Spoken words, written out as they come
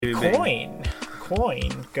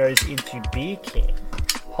Coin goes into beer can.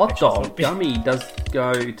 Hot dog gummy does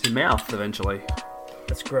go to mouth eventually.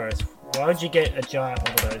 That's gross. Why would you get a giant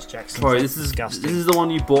one of those, Jackson? Bro, That's this disgusting. is the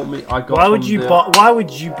one you bought me. I got. Why would you buy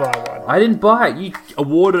one? I didn't buy it. You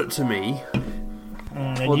awarded it to me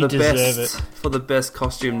And you deserve it. for the best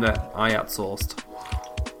costume that I outsourced.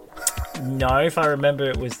 No, if I remember,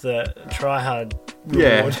 it was the Try Hard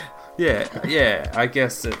reward. Yeah. I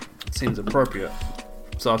guess it seems appropriate.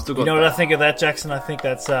 So I've still got. You know what I think of that, Jackson? I think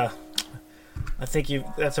that's that's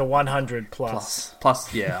a 100 plus.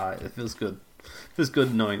 Plus, yeah, it feels good. It feels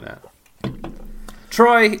good knowing that.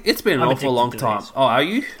 Troy, it's been an awful long time. Oh, are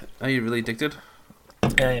you? Are you really addicted?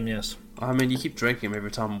 I am, yes. I mean, you keep drinking them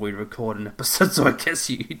every time we record an episode, so I guess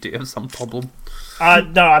you do have some problem.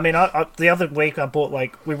 No, I mean, the other week I bought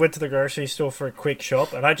we went to the grocery store for a quick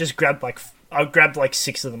shop, and I just grabbed like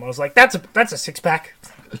 6 of them. I was like, that's a 6-pack.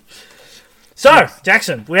 So,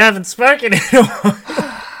 Jackson, we haven't spoken in a while.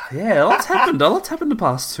 Yeah, a lot's happened. A lot's happened the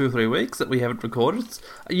past 2 or 3 weeks that we haven't recorded.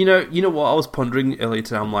 You know what? I was pondering earlier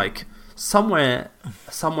today. I'm like, someone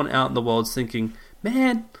out in the world's thinking,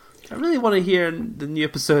 man, I really want to hear the new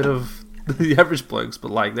episode of The Average Blokes, but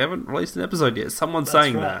they haven't released an episode yet. Someone's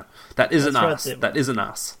saying right. That isn't us. Right. That isn't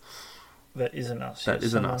us. That isn't us. That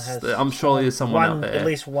isn't us. I'm sure there's someone out there. At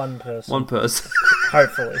least one person. One person.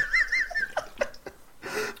 Hopefully.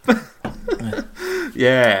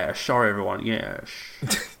 Yeah, sorry everyone. Yeah.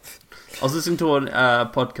 I was listening to a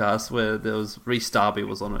podcast where there was Rhys Darby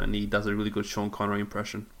was on it, and he does a really good Sean Connery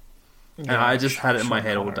impression. And I just had it in my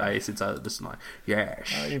head all day since I was just like, yes.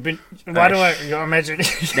 Why do I imagine?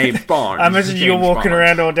 James Bond. I imagine you're walking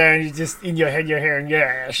around all day and you just in your head you're hearing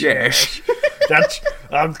yes.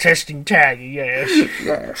 I'm testing tag.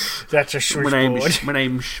 Yes. That's a switchboard. My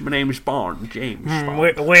name's Bond. James.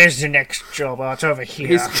 Bond. Where's the next job? Oh, it's over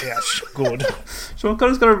here. Yes, good. Sean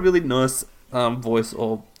Connery's got a really nice voice,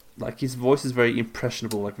 or his voice is very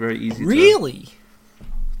impressionable, very easy.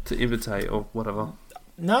 To imitate or whatever.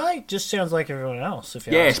 No, it just sounds like everyone else. If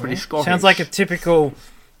you ask me. But he's Scottish. Sounds like a typical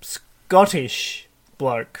Scottish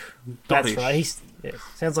bloke. Scottish. That's right.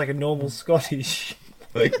 Sounds like a normal Scottish.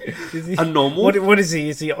 Is he, a normal? What is he?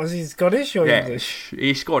 Is he Scottish or English?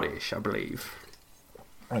 He's Scottish, I believe.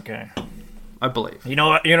 Okay. I believe. You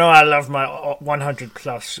know, I love my 100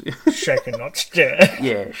 plus shaken not stir.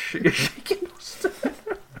 Yeah, shaken not stir.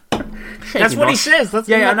 That's what he says. That's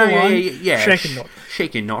I know. One. Yeah.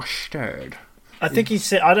 Shaken not stirred. I think he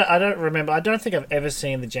said. I don't remember. I don't think I've ever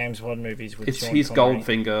seen the James Bond movies with. It's Sean his Connery.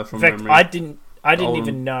 Goldfinger from In fact, memory. I didn't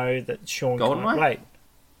even know that Sean Goldeneye. Wait,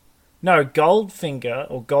 no, Goldfinger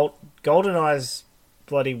or Goldeneye's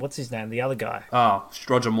bloody. What's his name? The other guy. Ah,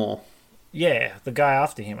 Roger Moore. Yeah, the guy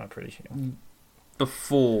after him. I'm pretty sure.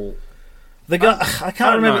 Before. The guy. I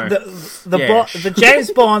can't remember the James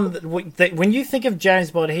Bond. When you think of James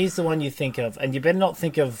Bond, he's the one you think of, and you better not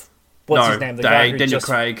think of what's his name. The guy who Daniel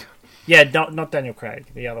Craig. Yeah, not Daniel Craig,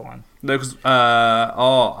 the other one. No, because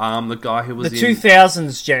the guy who was the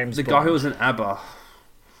 2000s James the Bond. guy who was in ABBA.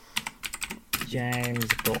 James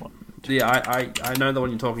Bond. Yeah, I know the one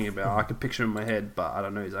you're talking about. I can picture him in my head, but I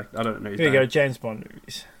don't know his name. Here you go, James Bond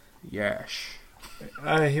movies. Yes.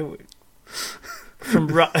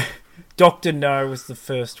 From Doctor No was the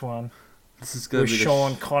first one. This is going with to be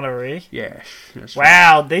Sean Connery. Yes.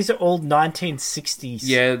 Wow, these are all 1960s.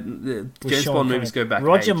 Yeah, the James Bond movies go back.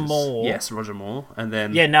 Roger ages. Moore. Yes, Roger Moore, and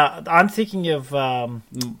then I'm thinking of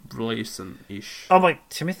release and ish. Oh my,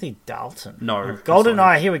 Timothy Dalton. No,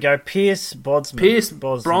 GoldenEye. Here we go. Pierce Brosnan.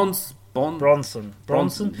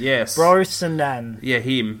 Bronson. Yes. Brosnan. Yeah,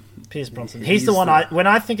 him. Pierce Bronson. He's the one. When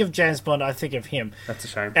I think of James Bond, I think of him. That's a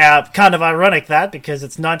shame. Kind of ironic that because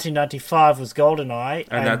it's 1995 was GoldenEye,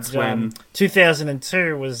 and that's when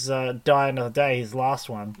 2002 was Die Another Day, his last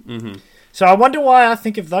one. Mm-hmm. So I wonder why I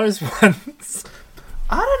think of those ones.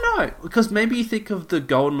 I don't know, because maybe you think of the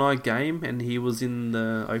GoldenEye game, and he was in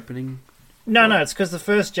the opening. No, it's because the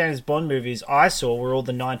first James Bond movies I saw were all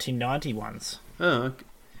the 1990 ones. Oh, okay.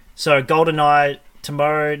 So GoldenEye,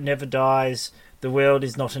 Tomorrow Never Dies, The World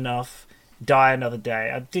Is Not Enough, Die Another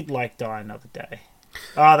Day. I did like Die Another Day.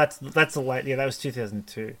 Oh, that's the late. Yeah, that was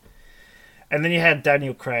 2002. And then you had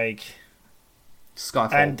Daniel Craig.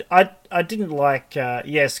 Skyfall. And I didn't like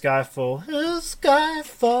Skyfall.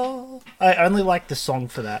 Skyfall. I only like the song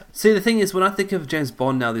for that. See, the thing is, when I think of James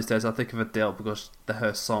Bond now these days, I think of Adele because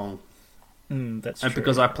her song. That's and true.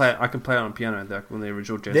 because I can play it on piano. When the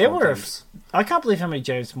original James Bond games. I can't believe how many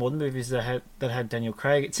James Bond movies that had Daniel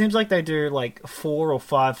Craig. It seems like they do like 4 or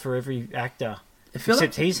 5 for every actor.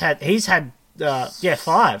 Except he's had 5.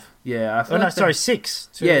 Yeah, I feel 6.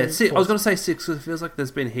 Yeah, I was going to say 6 because it feels like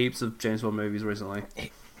there's been heaps of James Bond movies recently.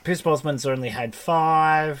 Pierce Brosnan's only had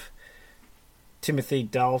 5. Timothy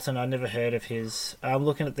Dalton, I never heard of his. I'm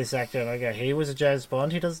looking at this actor and I go, he was a James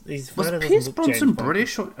Bond. He's Was photo Pierce doesn't look James Bronson Bond.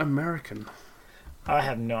 British or American? I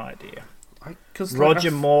have no idea. Cause Roger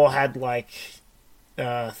Moore had like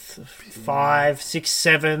 5, 6,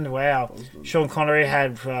 7. Wow. Sean Connery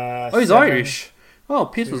had. Oh, he's 7 Irish. Oh,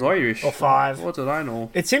 Pierce was Irish. or 5. What did I know?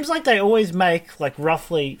 It seems like they always make like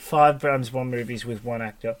roughly 5 James Bond movies with one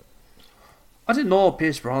actor. I didn't know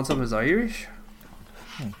Pierce Bronson was Irish.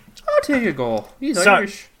 I'll take a go. He's So-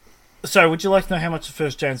 Irish. So, would you like to know how much the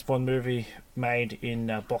first James Bond movie made in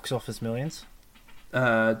box office millions?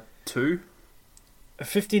 2.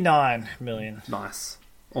 59 million. Nice.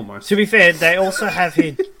 Almost. To be fair, they also have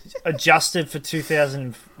it adjusted for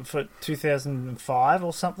 2005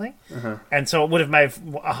 or something, and so it would have made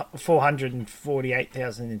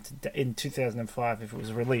 448,000 in 2005 if it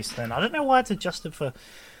was released. Then I don't know why it's adjusted for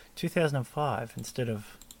 2005 instead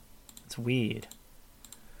of. It's weird.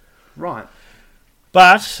 Right.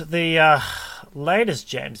 But the latest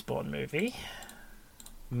James Bond movie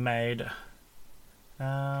made.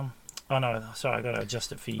 Oh no! Sorry, I got to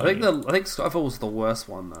adjust it for you. I think Skyfall was the worst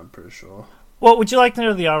one, though, I'm pretty sure. Well, would you like to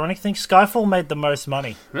know the ironic thing? Skyfall made the most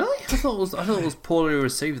money. Really? I thought it was poorly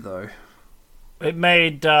received, though. It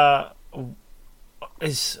made. I'm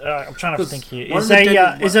trying to think here. one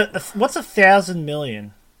Is of the what's 1,000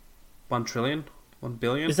 million? 1 trillion? 1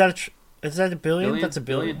 billion? Is that a billion? Billion? That's a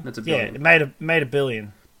billion. That's a Yeah, billion. it made a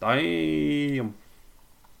billion. Damn.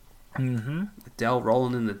 Mm-hmm. Adele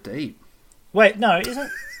rolling in the deep. Wait, no,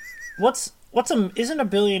 isn't isn't a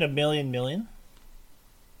billion a million million?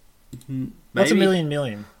 Maybe. What's a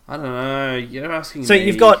million? I don't know. You're asking So me.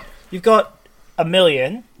 you've got a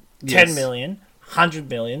million, Yes. 10 million, 100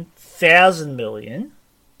 million, 1,000 million.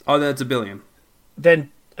 Oh, that's a billion. Then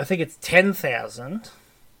I think it's 10,000.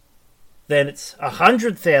 Then it's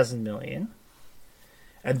 100,000 million,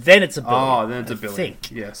 and then it's a billion. Oh, then it's a I billion. think.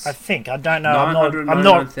 Yes. I think. I don't know. I'm not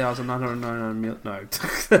 999,999 million. No.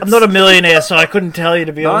 I'm not a millionaire, so I couldn't tell you,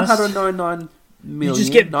 to be honest. 999 million.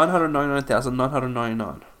 just get-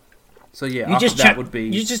 999,999. So yeah, You after just that cha- would be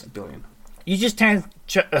you just- a billion. You just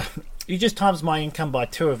times my income by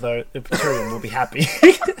 2 of those, and we'll be happy.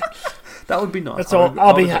 That would be nice. That's all.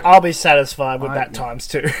 I'll be satisfied with that times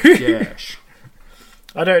 2. Yes.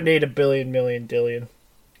 I don't need a billion, million, dillion.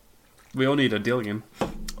 We all need a dillion.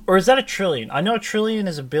 Or is that a trillion? I know a trillion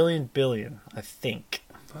is a billion. I think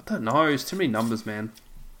I don't know. It's too many numbers, man.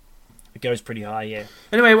 it goes pretty high. Yeah.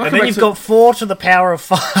 Anyway, And welcome then back you've to... got 4 to the power of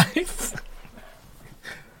 5.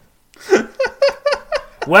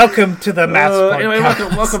 Welcome to the maths podcast. Anyway,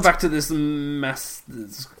 welcome back to this mass...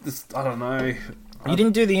 This I don't know. You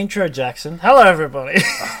didn't do the intro, Jackson. Hello, everybody.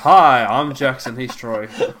 Hi, I'm Jackson. He's Troy.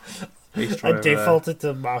 He's Troy I over there. defaulted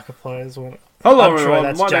to Markiplier's one. Hello, I'm Troy, everyone.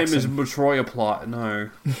 that's My Jackson. name is Troy Apply.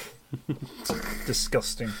 No.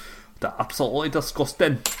 Disgusting. That's absolutely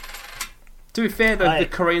disgusting. To be fair, though, Aye. the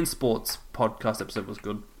Korean sports podcast episode was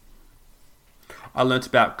good. I learnt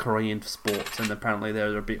about Korean sports, and apparently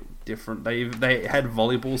they're a bit different. They had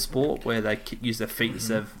volleyball sport where they use their feet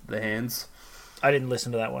instead of their hands. I didn't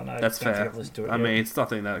listen to that one. I That's don't think fair. I've listened to it I yet. mean, it's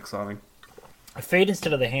nothing that exciting. Feet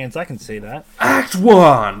instead of the hands. I can see that. Act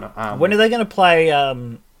 1! When are they going to play?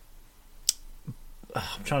 I'm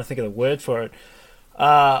trying to think of the word for it.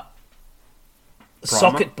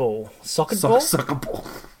 Socket ball. Socket ball. Soccer ball.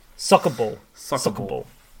 Soccer ball. Soccer Soccer ball. ball.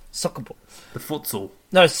 Soccer ball. The futsal.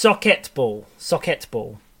 No, socket ball. Socket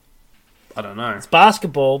ball. I don't know. It's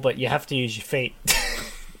basketball, but you have to use your feet.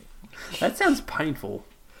 That sounds painful.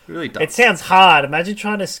 It really does. It sounds hard. Imagine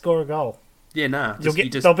trying to score a goal. Yeah, nah.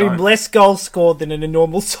 There'll be less goals scored than in a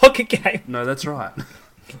normal soccer game. No, that's right.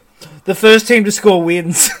 The first team to score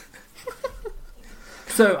wins.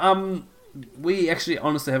 So, we actually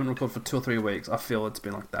honestly haven't recorded for 2 or 3 weeks. I feel it's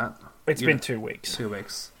been like that. It's been 2 weeks. 2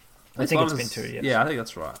 weeks. I think it's been 2, yes. Yeah, I think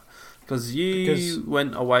that's right. Because you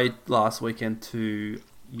went away last weekend to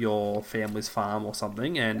your family's farm or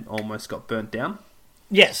something and almost got burnt down.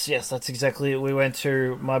 Yes, that's exactly it. We went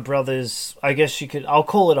to my brother's. I'll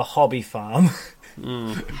call it a hobby farm.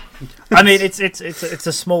 I mean, it's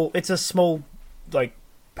a small like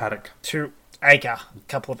Paddock. 2 acre,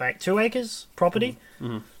 2 acres property.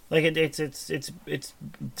 Mm-hmm. Like it's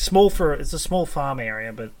small it's a small farm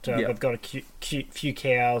area, but they've got a few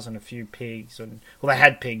cows and a few pigs, and they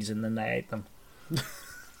had pigs and then they ate them.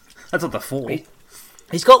 That's not the fault.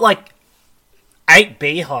 He's got like 8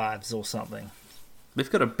 beehives or something. We've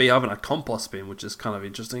got a beehive and a compost bin, which is kind of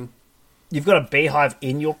interesting. You've got a beehive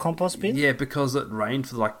in your compost bin? Yeah, because it rained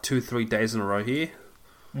for like 2-3 days in a row here.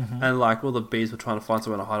 Mm-hmm. And like all the bees were trying to find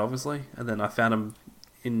somewhere to hide, obviously. And then I found them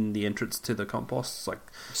in the entrance to the compost. Like,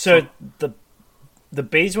 So the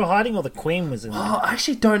bees were hiding, or the queen was in there? oh, I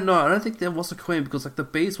actually don't know. I don't think there was a queen because like the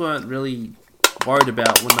bees weren't really worried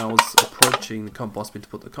about when I was approaching the compost bin to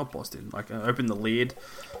put the compost in. Like I opened the lid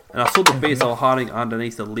and I saw the bees that were hiding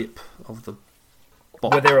underneath the lip of the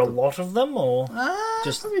box. Were there a lot of them, or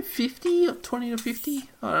Just maybe 50 or 20 to 50? I don't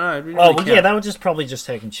know. It didn't oh, really well, yeah, count. they were just probably just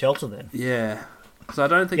taking shelter then. Yeah. Because I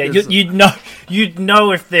don't think Yeah, there's... you'd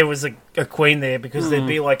know if there was a queen there because there'd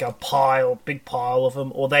be like a big pile of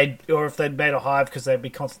them, or if they'd made a hive because they'd be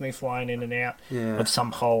constantly flying in and out Yeah. of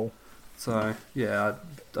some hole. So, yeah,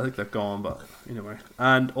 I think they're gone, but anyway.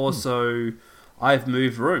 And also, I've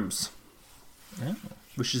moved rooms, Yeah.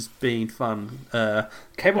 which has been fun. I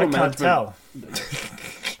Cable can't management... tell.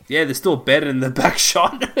 Yeah, there's still a bed in the back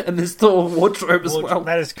shot, and there's still a wardrobe as well.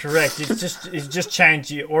 That is correct. It's just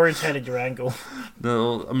changed. You orientated your angle.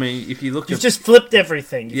 No, I mean, if you look You've at... just flipped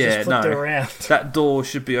everything. You Yeah, just flipped no. it around. That door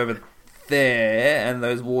should be over there, and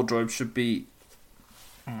those wardrobes should be...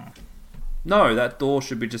 No, that door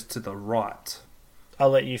should be just to the right. I'll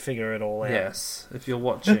let you figure it all out. Yes, if you're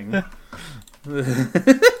watching. No,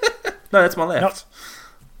 that's my left.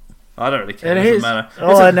 I don't really care. It It doesn't is. matter.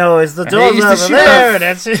 All I know is the and he door's used to over shoot there, off. and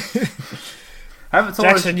that's it. Haven't told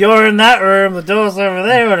us- Jackson, you're in that room. The door's over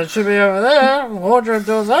there, and it should be over there. The wardrobe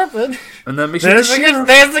door's open. And then There's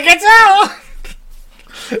the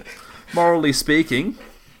guitar. morally speaking,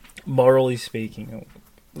 Morally speaking,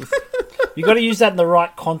 you got to use that in the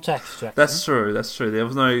right context, Jackson. that's true. That's true. There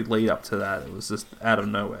was no lead up to that. It was just out of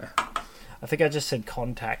nowhere. I think I just said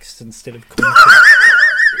context instead of context.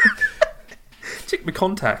 Check my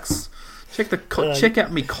contacts. Check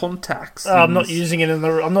out me contacts. I'm not using them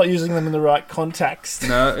in the right context.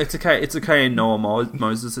 No, it's okay. It's okay in Noah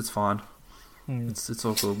Moses. It's fine. It's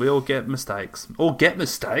all good. We all get mistakes. All get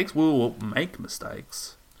mistakes. We will make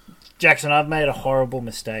mistakes. Jackson, I've made a horrible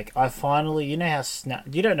mistake. I finally, you know how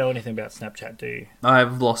you don't know anything about Snapchat, do you?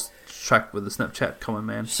 I've lost track with the Snapchat common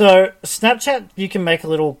man. So Snapchat, you can make a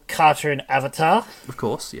little cartoon avatar, Of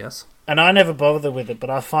course, yes. and I never bothered with it, but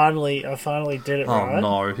I finally did it. Oh right.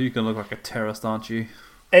 no, you can look like a terrorist, aren't you?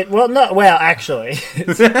 Actually,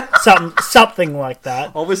 something like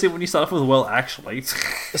that. Obviously, when you start off with well, actually,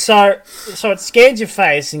 So it scans your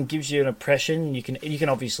face and gives you an impression. You can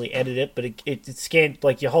obviously edit it, but it scanned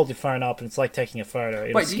like you hold your phone up and it's like taking a photo.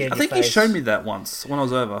 It'll wait, scan I your think you face. showed me that once when I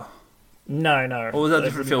was over. No. Or was that a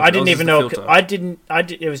different filter? I didn't Or was even this the know.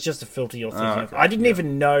 filter? It was just a filter you're thinking of. okay, I didn't yeah.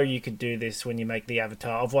 even know you could do this when you make the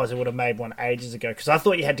avatar. Otherwise, I would have made one ages ago. Because I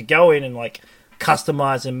thought you had to go in and like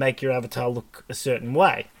customize and make your avatar look a certain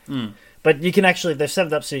way. But you can actually, they've set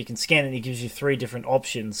it up so you can scan it and it gives you 3 different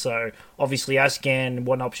options. So obviously I scanned,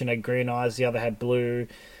 one option had green eyes, the other had blue,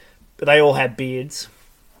 but they all had beards.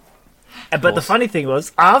 But the funny thing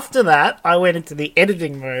was, after that, I went into the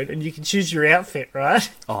editing mode and you can choose your outfit, right?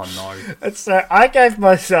 Oh no! And so I gave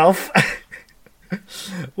myself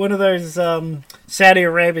one of those Saudi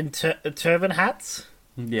Arabian turban hats.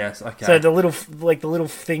 Yes, okay. So the little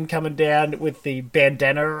thing coming down with the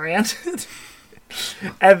bandana around it.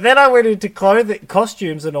 And then I went into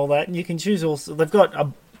costumes and all that, and you can choose also. They've got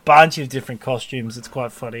a bunch of different costumes. It's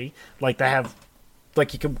quite funny. Like they have,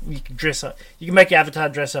 like you can dress up. You can make your avatar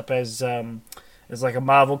dress up as like a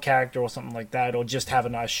Marvel character or something like that, or just have a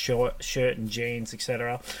nice shirt and jeans,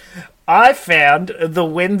 etc. I found the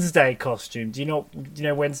Wednesday costume. Do you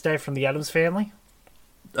know Wednesday from the Addams Family?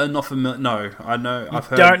 Not familiar. No, I know. I've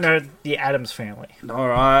heard. Don't know the Addams Family. All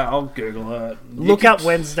right, I'll Google it. Look up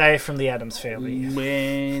Wednesday from the Addams Family.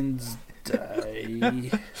 Wednesday. Oh,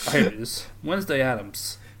 here it is. Wednesday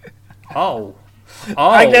Adams. Oh.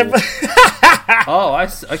 I never.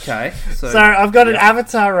 Okay. So I've got an yeah.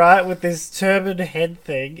 avatar, right, with this turban head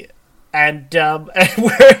thing, and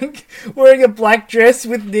wearing a black dress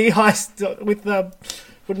with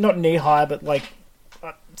not knee high, but like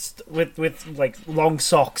with like long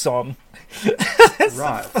socks on.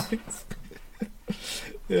 Right.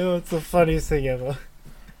 Oh, it's the funniest thing ever.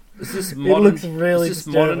 Is this It modern? looks really is this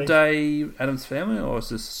disturbing. modern day Adams Family, or is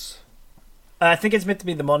this I think it's meant to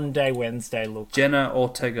be the modern day Wednesday look. Jenna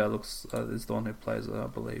Ortega? Looks is the one who plays it, I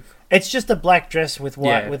believe. It's just a black dress with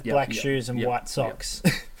black Yeah, shoes and yeah, white socks.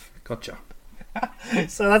 Gotcha.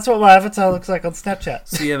 So that's what my avatar looks like on Snapchat.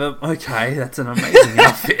 So you have okay, that's an amazing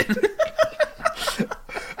outfit.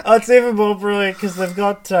 Oh, it's even more brilliant because they've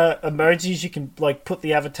got emojis you can like put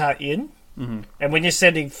the avatar in, and when you're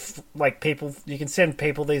sending people, you can send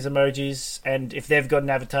people these emojis, and if they've got an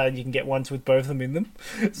avatar, you can get ones with both of them in them.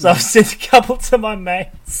 So I've sent a couple to my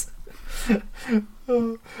mates.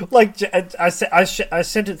 Like I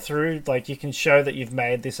sent it through. Like you can show that you've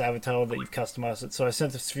made this avatar, that you've customized it. So I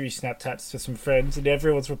sent a few Snapchats to some friends, and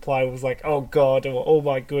everyone's reply was like, "Oh God," or "Oh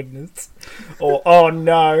my goodness," or "Oh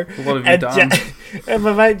no." What have you done? And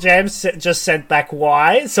my mate James just sent back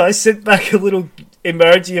 "Why?" So I sent back a little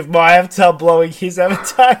emoji of my avatar blowing his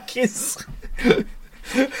avatar kiss. And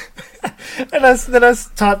then I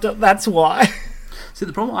typed up, "That's why." See,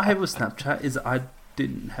 the problem I have with Snapchat is I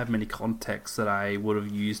didn't have many contacts that I would have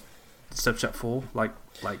used Snapchat for, like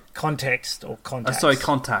Context or contacts. sorry,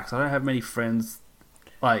 contacts. I don't have many friends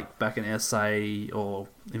like back in SA or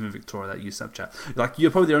even Victoria that use Snapchat. Like you're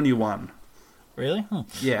probably the only one. Really?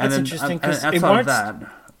 Yeah, That's and interesting because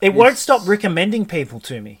it won't stop recommending people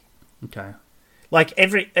to me. Okay. Like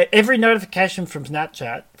every notification from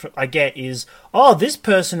Snapchat I get is, "Oh, this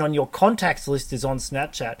person on your contacts list is on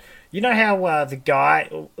Snapchat." You know how the guy,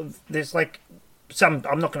 there's like some,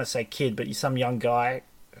 I'm not going to say kid, but some young guy,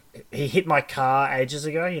 he hit my car ages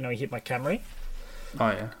ago. You know, he hit my Camry. Oh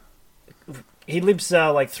yeah. He lives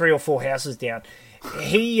like 3 or 4 houses down.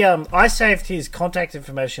 I saved his contact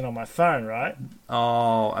information on my phone, right?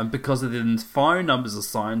 Oh, and because of the phone numbers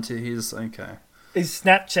assigned to his, okay. His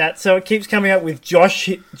Snapchat, so it keeps coming up with Josh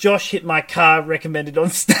hit my car recommended on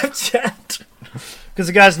Snapchat. Because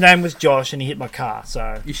the guy's name was Josh and he hit my car,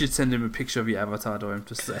 so... You should send him a picture of your avatar to him.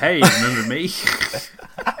 Just say, "Hey, remember me?"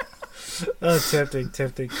 Oh,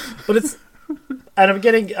 tempting. But it's... And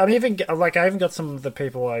I even got some of the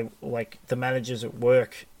people the managers at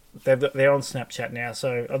work, they're on Snapchat now,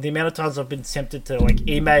 so the amount of times I've been tempted to like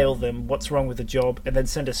email them what's wrong with the job and then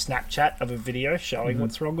send a Snapchat of a video showing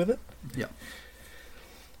what's wrong with it. Yeah.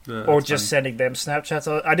 Or just sending them Snapchats.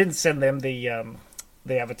 I didn't send them the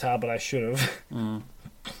avatar, but I should have.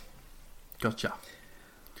 Gotcha.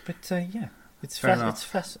 But yeah, it's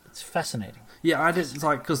fascinating. Yeah, I just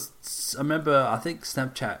because I remember I think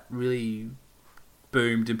Snapchat really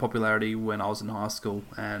boomed in popularity when I was in high school,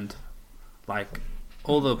 and like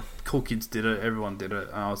all the cool kids did it, everyone did it,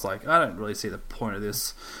 and I was like, I don't really see the point of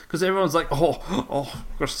this because everyone's like,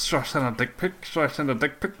 should I send a dick pic? Should I send a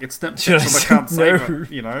dick pic? It's Snapchat, so I can't save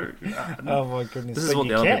it. You know. Oh my goodness! This is what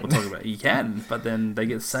the other people talk about. You can, but then they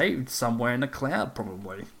get saved somewhere in the cloud,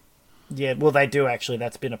 probably. Yeah, well, they do actually.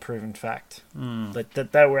 That's been a proven fact. That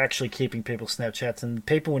they were actually keeping people's Snapchats, and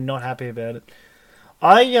people were not happy about it.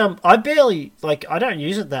 I barely, I don't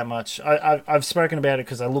use it that much. I've spoken about it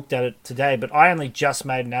because I looked at it today, but I only just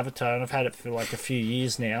made an avatar, and I've had it for like a few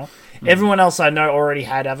years now. Everyone else I know already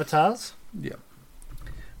had avatars. Yeah.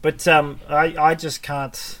 But I just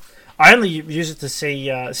can't. I only use it to see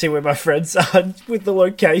where my friends are with the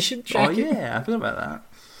location tracking. Oh yeah, I forgot about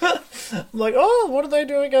that. I'm like, oh, what are they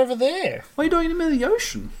doing over there? What are you doing in the middle of the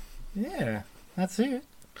ocean? Yeah, that's it.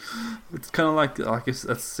 It's kind of like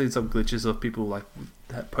I've seen some glitches of people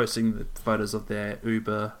posting the photos of their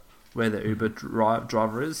Uber, where their Uber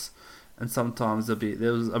driver is, and sometimes I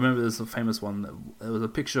remember there's a famous one there was a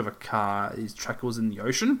picture of a car, his tracker was in the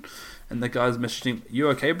ocean, and the guy's messaging, "You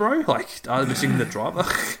okay, bro?" Like I was messaging the driver.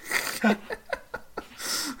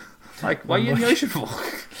 Like, why are you in the ocean for?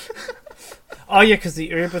 Oh yeah, because the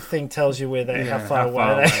Uber thing tells you how far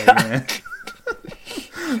away they are. Yeah.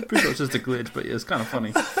 Pretty sure it's just a glitch, but yeah, it's kind of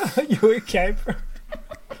funny. You okay, bro?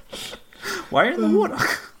 Why are you in the water?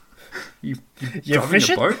 You're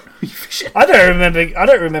fishing? A boat? You fishing? I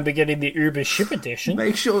don't remember getting the Uber ship edition.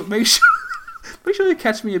 Make sure you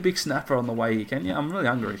catch me a big snapper on the way here, can you? I'm really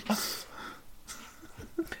hungry.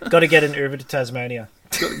 Got to get an Uber to Tasmania.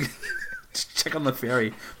 Check on the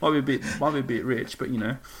ferry. Might be a bit rich, but you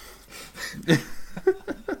know.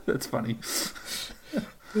 That's funny.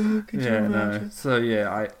 Yeah, no. So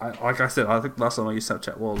yeah, I like I said, I think last time I used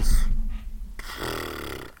Snapchat was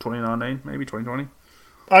 2019, maybe 2020.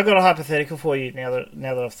 I got a hypothetical for you now that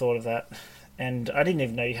I've thought of that, and I didn't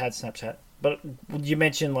even know you had Snapchat. But you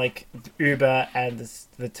mentioned like Uber and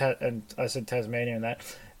and I said Tasmania and that.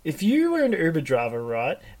 If you were an Uber driver,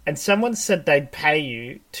 right, and someone said they'd pay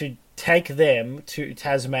you to take them to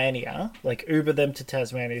Tasmania, like Uber them to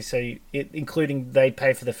Tasmania, so including they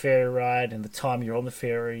pay for the ferry ride and the time you're on the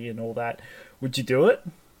ferry and all that, would you do it?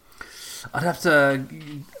 I'd have to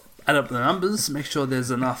add up the numbers, make sure there's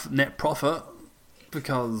enough net profit,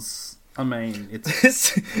 because I mean, it's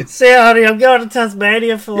see, honey, I'm going to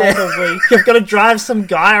Tasmania for like a week. I've got to drive some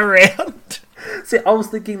guy around. See, I was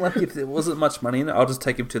thinking like if there wasn't much money in it, I'll just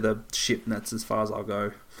take him to the ship, and that's as far as I'll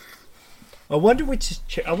go. I wonder which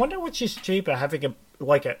is cheaper, having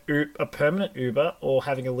a permanent Uber or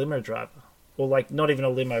having a limo driver, or like not even a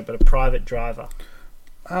limo but a private driver.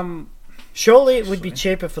 Surely it would be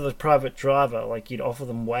cheaper for the private driver. Like you'd offer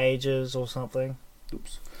them wages or something.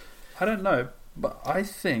 Oops. I don't know, but I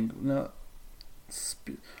think I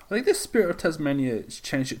think the Spirit of Tasmania has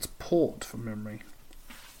changed its port from memory.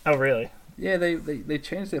 Oh, really? Yeah, they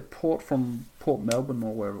changed their port from Port Melbourne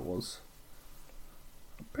or wherever it was.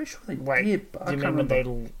 I'm pretty sure they did, but I can't remember.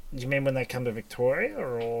 Do you mean when they come to Victoria,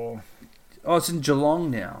 or? Oh, it's in Geelong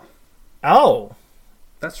now. Oh,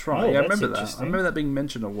 that's right. Yeah, I remember that. I remember that being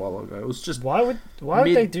mentioned a while ago. It was just why would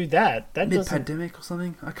they do that? That mid-pandemic or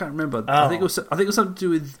something. I can't remember. Oh. I think it was something to do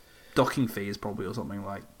with docking fees, probably, or something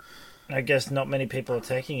like. I guess not many people are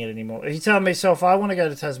taking it anymore. You telling me, so if I want to go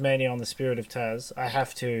to Tasmania on the Spirit of Tas, I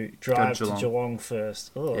have to drive to Geelong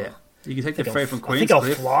first. Ugh. Yeah, you can take the ferry from Queenscliff. I think I'll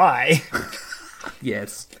fly. Yeah,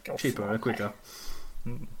 it's cheaper and quicker.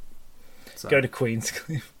 So. Go to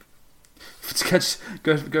Queenscliff.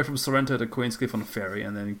 Go from Sorrento to Queenscliff on a ferry,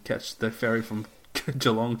 and then catch the ferry from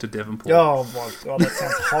Geelong to Devonport. Oh my god, that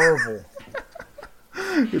sounds horrible.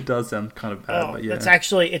 It does sound kind of bad, but yeah. It's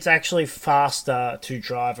actually faster to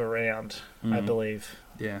drive around, I believe.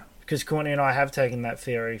 Yeah. Because Courtney and I have taken that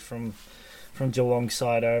ferry from Geelong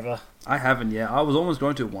side over. I haven't yet. I was almost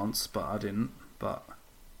going to once, but I didn't. But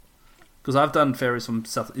because I've done ferries in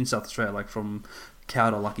South Australia, like from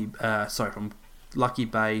Cow to from Lucky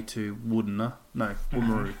Bay to Woomera. No,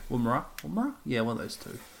 Woomera. Woomera? Yeah, one of those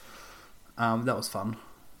two. That was fun,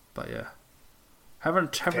 but yeah.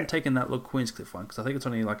 Haven't taken that Queenscliff one because I think it's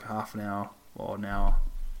only like half an hour or an hour.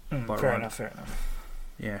 Fair enough.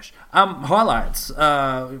 Yeah. Highlights.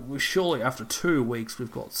 Surely after 2 weeks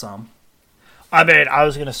we've got some. I mean, I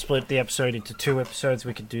was going to split the episode into 2 episodes.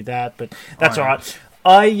 We could do that, but that's all right.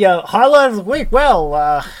 Highlight of the week.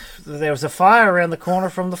 Well, there was a fire around the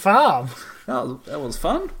corner from the farm. That was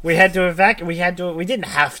fun. We had to evacuate. We didn't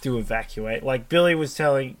have to evacuate. Like Billy was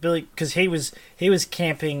telling because he was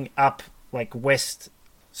camping up like west,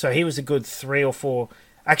 so he was a good 3 or 4.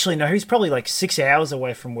 Actually, no, he was probably like 6 hours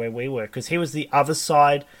away from where we were because he was the other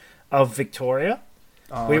side of Victoria.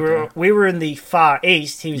 Oh, we were in the far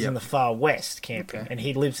east. He was in the far west camping, and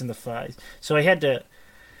he lives in the far east. So he had to.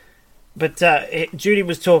 But Judy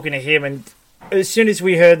was talking to him, and as soon as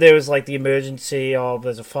we heard there was like the emergency of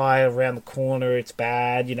there's a fire around the corner, it's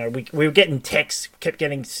bad. You know, we were getting texts, kept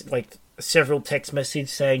getting like several text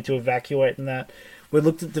messages saying to evacuate and that. We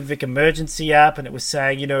looked at the Vic Emergency app, and it was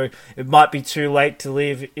saying, you know, it might be too late to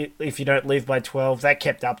leave if you don't leave by 12. That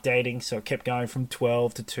kept updating, so it kept going from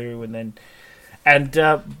 12 to 2, and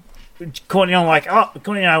Courtney and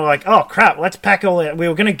I were like, oh crap, let's pack all that. We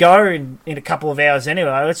were going to go in a couple of hours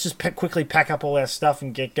anyway. Let's just quickly pack up all our stuff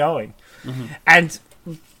and get going. Mm-hmm. And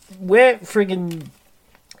we're friggin'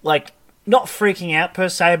 like not freaking out per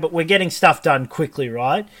se, but we're getting stuff done quickly,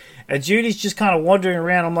 right? And Judy's just kind of wandering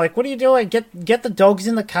around. I'm like, what are you doing? Get the dogs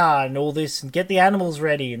in the car and all this, and get the animals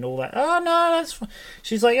ready and all that. Oh, no, that's fine.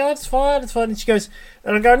 She's like, oh, it's fine. And she goes,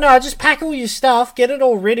 and I go, no, just pack all your stuff, get it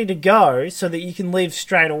all ready to go so that you can leave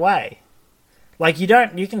straight away. Like, you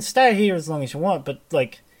can stay here as long as you want, but,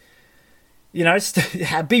 like, you know,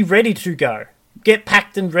 be ready to go. Get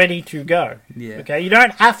packed and ready to go. Yeah. Okay, you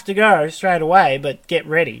don't have to go straight away, but get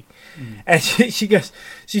ready. And she goes,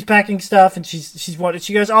 she's packing stuff, and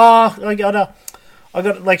she goes, oh, I got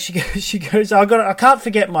like she goes, I can't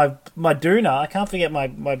forget my doona. I can't forget my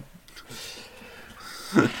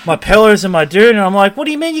pillows and my doona. I'm like, what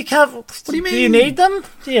do you mean you can't? What do you mean? Do you need them?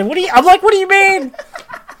 Yeah. I'm like, what do you mean?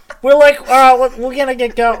 We're like, all right, we're gonna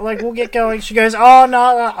get going. Like, we'll get going. She goes, oh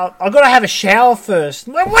no, I gotta have a shower first.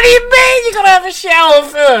 I'm like, what do you mean you gotta have a shower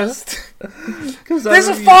first? There's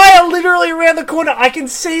a fire literally around the corner. I can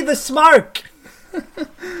see the smoke.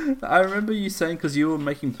 I remember you saying because you were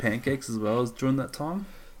making pancakes as well as during that time.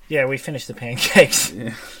 Yeah, we finished the pancakes.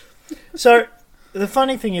 Yeah. So the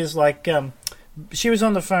funny thing is, like, she was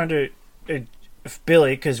on the phone to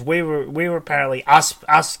Billy because we were apparently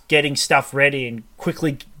us getting stuff ready and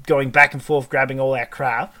quickly going back and forth grabbing all our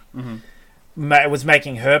crap. Mm-hmm. It was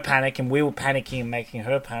making her panic, and we were panicking and making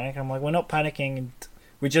her panic. I'm like, we're not panicking, and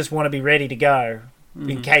we just want to be ready to go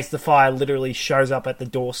in case the fire literally shows up at the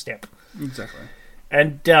doorstep. Exactly.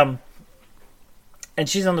 And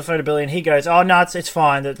she's on the phone to Billy, and he goes, "Oh no, it's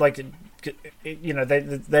fine. That, like, you know,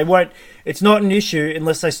 they won't. It's not an issue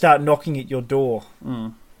unless they start knocking at your door.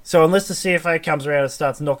 So unless the CFA comes around and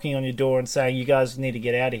starts knocking on your door and saying you guys need to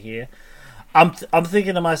get out of here, I'm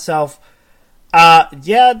thinking to myself,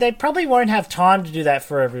 yeah, they probably won't have time to do that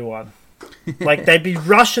for everyone. Like, they'd be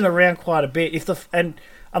rushing around quite a bit. And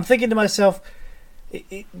I'm thinking to myself,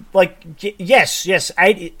 yes,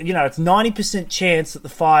 80, you know, it's 90% chance that the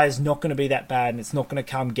fire's not going to be that bad and it's not going to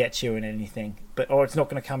come get you in anything, or it's not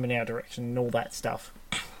going to come in our direction and all that stuff.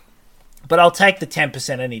 But I'll take the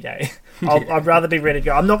 10% any day. I'd rather be ready to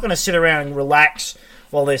go. I'm not going to sit around and relax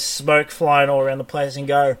while there's smoke flying all around the place and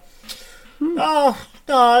go, oh,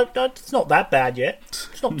 no, it's not that bad yet.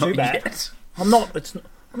 It's not too bad. Yet. I'm not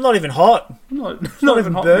even hot. Not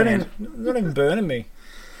even hot, burning. man. Not even burning me.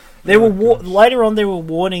 There were later on. There were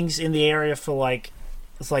warnings in the area for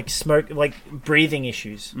smoke, breathing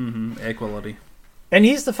issues. Air quality. And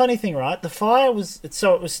here's the funny thing, right? The fire it was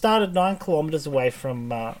started 9 kilometers away from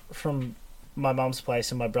my mum's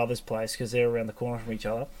place and my brother's place because they're around the corner from each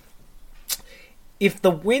other. If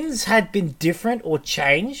the winds had been different or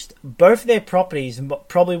changed, both their properties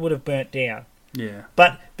probably would have burnt down. Yeah.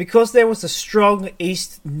 But because there was a strong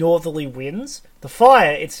east northerly winds, the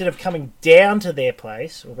fire, instead of coming down to their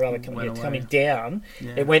place, or rather coming down,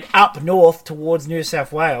 it went up north towards New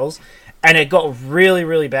South Wales, and it got really,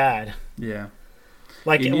 really bad. Yeah.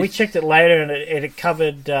 We checked it later, and it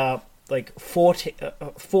covered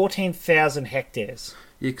 14,000 hectares.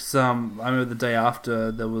 Yeah, 'cause, I remember the day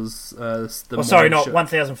after there was not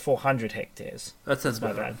 1,400 hectares. That's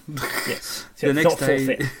my bad. Yes. So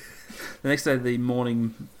the next day, the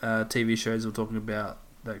morning TV shows were talking about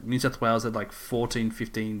New South Wales had 14,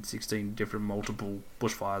 15, 16 different multiple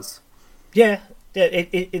bushfires. Yeah.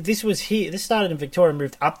 This was here. This started in Victoria and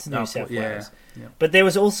moved up to New South Wales. Yeah. But there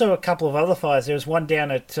was also a couple of other fires. There was one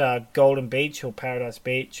down at Golden Beach or Paradise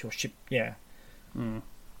Beach or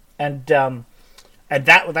and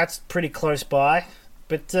that's pretty close by.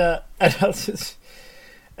 But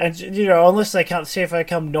unless they can't see if they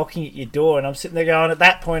come knocking at your door, and I'm sitting there going, at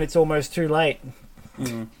that point it's almost too late.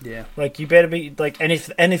 Yeah. You better be and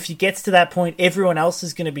if it gets to that point, everyone else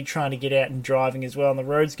is going to be trying to get out and driving as well, and the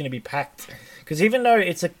road's going to be packed. Because even though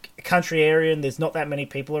it's a country area and there's not that many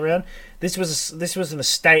people around, this was an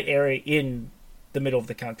estate area in the middle of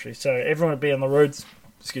the country, so everyone would be on the roads,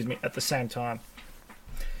 at the same time.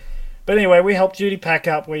 But anyway, we helped Judy pack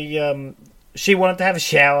up. She wanted to have a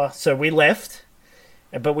shower, so we left.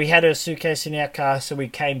 But we had her suitcase in our car, so we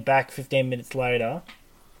came back 15 minutes later.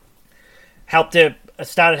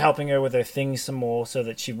 Started helping her with her things some more, so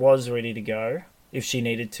that she was ready to go if she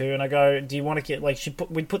needed to. And I go, do you want to get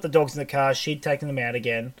we'd put the dogs in the car, she'd taken them out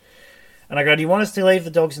again. And I go, do you want us to leave the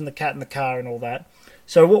dogs and the cat in the car and all that?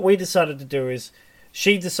 So what we decided to do is,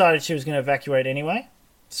 she decided she was going to evacuate anyway.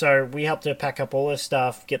 So we helped her pack up all her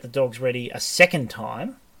stuff, get the dogs ready a second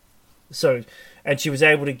time. And she was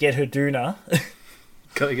able to get her doona.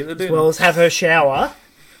 Gotta get the doona. As well as have her shower.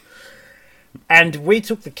 And we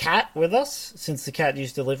took the cat with us, since the cat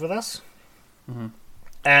used to live with us. Mm-hmm.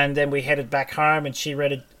 And then we headed back home, and she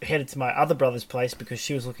headed to my other brother's place because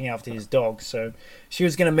she was looking after his dogs. So she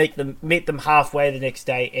was going to meet them halfway the next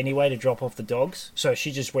day anyway to drop off the dogs. So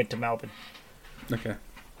she just went to Melbourne. Okay.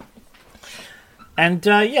 And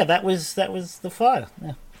that was the fire.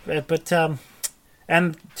 Yeah.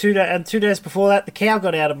 And two days before that, the cow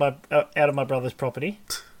got out of my brother's property.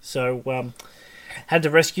 So had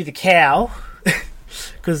to rescue the cow.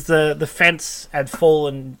 Because the fence had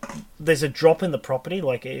fallen. There's a drop in the property,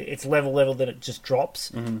 it's level, then it just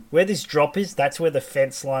drops. Mm-hmm. Where this drop is, that's where the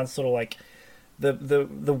fence line sort of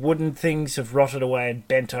the wooden things have rotted away and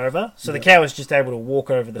bent over. So the cow was just able to walk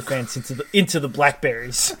over the fence into the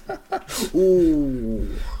blackberries.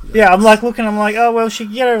 Ooh. Yeah, I'm looking. I'm oh well, she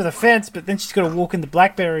can get over the fence, but then she's got to walk in the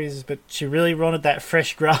blackberries. But she really wanted that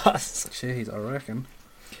fresh grass. Jeez, I reckon.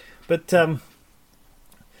 But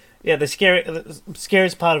yeah, the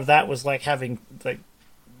scariest part of that was having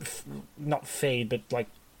not feed, but I'm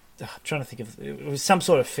trying to think of it was some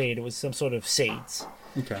sort of feed. It was some sort of seeds.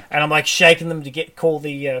 Okay. And I'm shaking them to call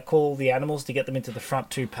the animals to get them into the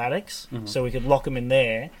front 2 paddocks, so we could lock them in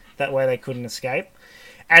there. That way they couldn't escape.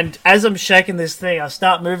 And as I'm shaking this thing, I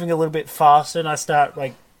start moving a little bit faster, and I start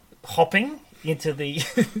hopping into the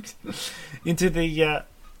into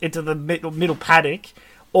the middle paddock.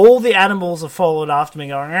 All the animals are following after me,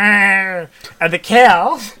 going, "Arr!" And the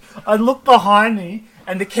cow, I look behind me,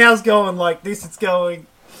 and the cow's going like this. It's going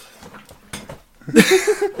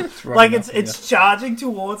it's charging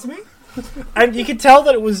towards me, and you could tell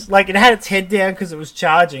that it was it had its head down because it was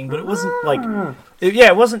charging, but it wasn't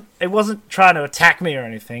it wasn't trying to attack me or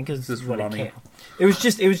anything because it's running. It was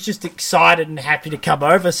just excited and happy to come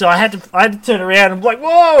over. So I had to turn around and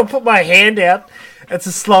whoa, put my hand out. It's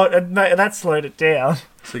that slowed it down.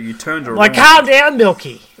 So you turned around. Calm down,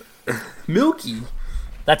 Milky. Milky?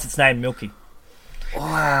 That's its name, Milky.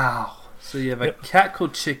 Wow. So you have a cat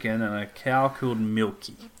called Chicken and a cow called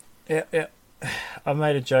Milky. Yeah. I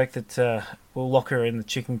made a joke that we'll lock her in the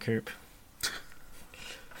chicken coop.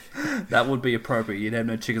 That would be appropriate. You'd have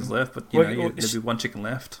no chickens left, but there'd be one chicken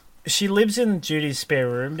left. she lives in Judy's spare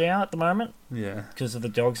room now at the moment Yeah. because of the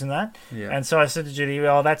dogs and that. Yeah. And so I said to Judy,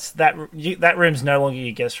 "Well, that room's no longer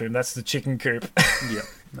your guest room. That's the chicken coop." Yep.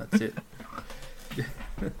 That's it.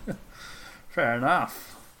 Fair enough.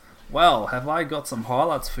 Well, have I got some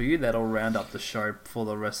highlights for you that'll round up the show for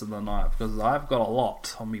the rest of the night? Because I've got a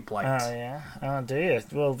lot on me plate. Oh yeah. Oh dear.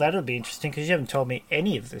 Well, that'll be interesting because you haven't told me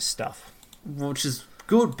any of this stuff. Which is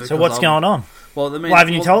good. So what's going on? Well, I mean, Why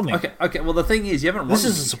haven't you told me? Okay. Well, the thing is, you haven't. This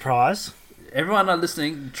rung is a me. surprise. Everyone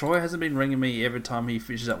listening, Troy hasn't been ringing me every time he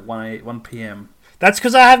finishes at 1 p.m. That's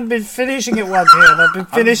because I haven't been finishing at 1 p.m. I've been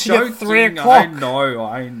finishing at 3 o'clock.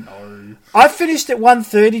 I know. I finished at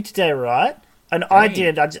 1:30 today, right? And I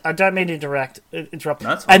Dang. did. I don't mean to interrupt.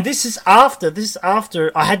 That's fine. And this is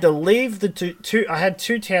after I had to leave the two. I had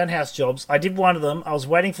two townhouse jobs. I did one of them. I was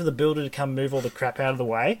waiting for the builder to come move all the crap out of the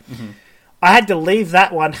way. Mm-hmm. I had to leave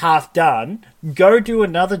that one half done, go do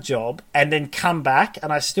another job, and then come back.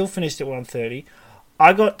 And I still finished at 1:30.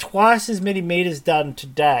 I got twice as many meters done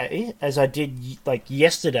today as I did like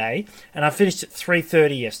yesterday, and I finished at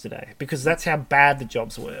 3:30 yesterday because that's how bad the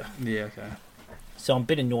jobs were. Yeah, okay. So I'm a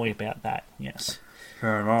bit annoyed about that. Yes.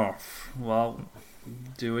 Fair enough. Well,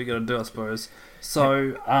 do we got to do, I suppose.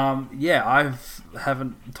 So, yeah, I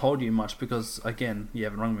haven't told you much because, again, you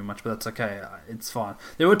haven't rung me much, but that's okay. It's fine.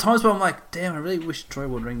 There were times where I'm like, damn, I really wish Troy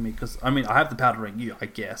would ring me because, I mean, I have the power to ring you, I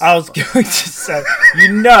guess. I was going to say,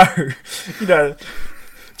 you know,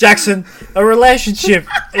 Jackson, a relationship.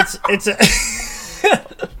 It's a.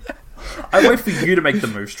 I wait for you to make the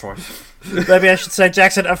moves, Troy. Maybe I should say,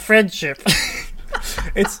 Jackson, a friendship.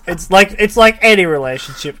 It's like any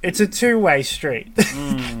relationship. It's a two-way street.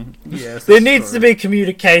 Yes, There needs to be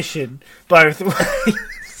communication both ways.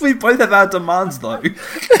 We both have our demands, though.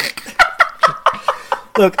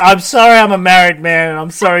 Look, I'm sorry I'm a married man, and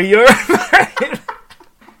I'm sorry you're married.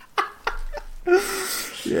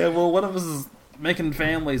 Yeah, well, one of us is making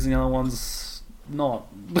families and the other one's not.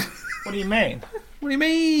 What do you mean? What do you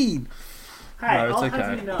mean? Hey, No, it's I'll okay.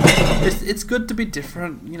 have you know. It's good to be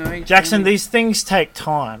different, you know. Jackson, these things take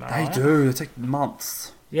time. They alright? do. They take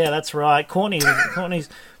months. Yeah, that's right. Courtney's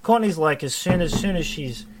like as soon as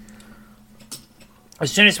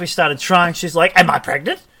we started trying, she's like, "Am I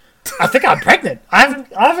pregnant? I think I'm pregnant. I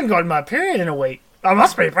haven't gotten my period in a week. I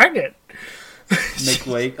must be pregnant." Next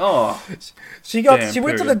week. Oh, She Damn,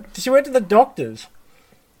 went to the doctors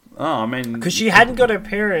I mean, because she hadn't got her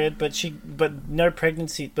period, but the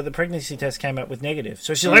pregnancy test came up with negative.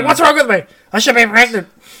 So she's like, "What's wrong with me? I should be pregnant."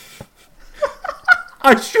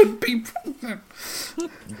 I should be pregnant.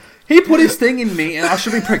 He put his thing in me, and I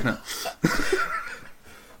should be pregnant.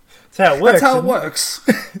 That's how it works. That's how it isn't works.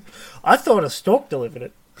 I thought a stork delivered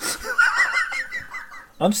it.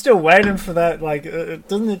 I'm still waiting for that. Like,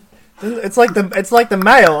 doesn't it? It's like the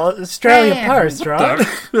mail, Australia Post, right?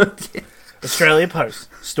 Australia Post,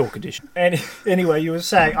 Stork Edition. And anyway, you were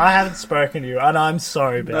saying I haven't spoken to you, and I'm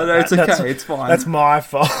sorry about that. No, it's okay. It's fine. That's my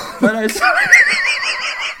fault. No,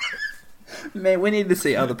 man, we need to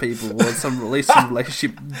see other people or some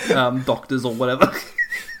relationship doctors or whatever.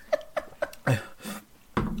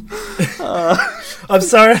 I'm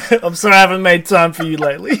sorry. I haven't made time for you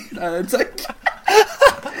lately. No, it's okay.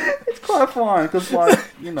 It's quite fine because, like,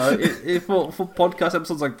 you know, if for podcast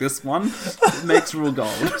episodes like this one, it makes real gold.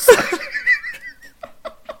 So.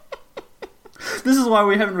 This is why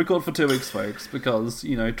we haven't recorded for 2 weeks, folks, because,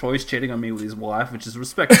 you know, Troy's cheating on me with his wife, which is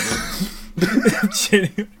respectable.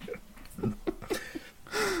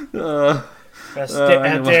 How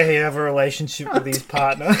anyway. dare he have a relationship with his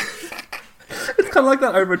partner? It's kind of like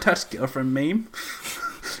that over-attached girlfriend meme.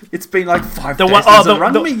 It's been like 5 The days one, since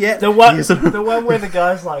rung me yet. the one where the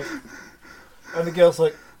guy's like, and the girl's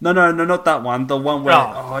like, No, not that one. The one where,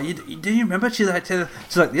 Oh. do you remember? She's like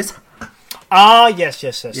this. "Ah, yes,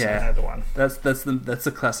 Yeah. I know the one." That's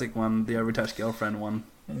the classic one, the over-attached girlfriend one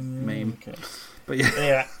meme. Okay. But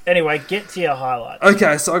yeah. Anyway, get to your highlights.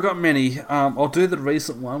 Okay, so I got many. I'll do the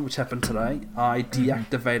recent one, which happened today. I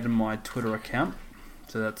deactivated my Twitter account,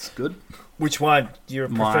 so that's good. Which one? Your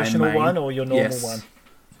My professional main. one or your normal Yes. one?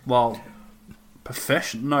 Well,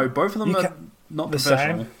 professional. No, both of them You are can- not the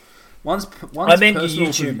professional. same? One's I meant your personal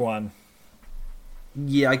YouTube to- one.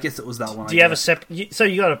 Yeah, I guess it was that one. Do you have a separate? So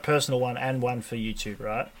you got a personal one and one for YouTube,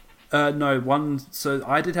 right? No, one. So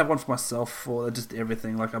I did have one for myself for just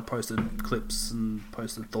everything. Like I posted clips and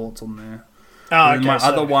posted thoughts on there. Oh, And okay. my so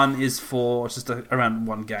other one is for just around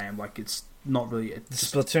one game. Like it's not really. the It's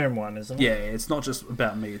just, Splatoon one, isn't it? yeah, it's not just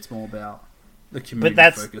about me. It's more about the community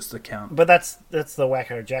that's- focused account. But that's the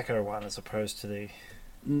Wacko Jacko one as opposed to The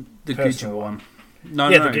personal Gucci one. one. No,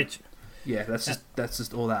 yeah, no. the good. Yeah, that's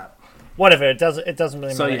just all that. Whatever, it doesn't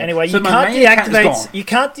really So, matter. yeah. Anyway, So you my can't main account is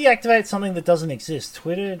gone. deactivate something that doesn't exist.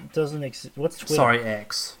 Twitter doesn't exist. What's Twitter? Sorry,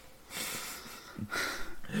 X.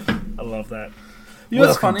 I love that. You know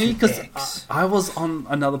what's Welcome funny? to Because X. I was on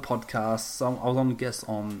another podcast. So I was on a guest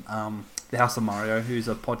on The House of Mario, who's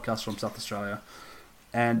a podcast from South Australia.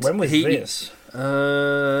 And When was this?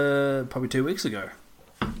 Probably 2 weeks ago.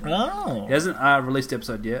 Oh. He hasn't released the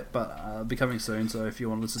episode yet, but it'll be coming soon. So if you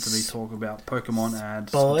want to listen to me talk about Pokemon and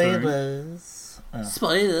Splatoon. Spoilers.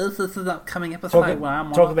 Spoilers. This is an upcoming episode.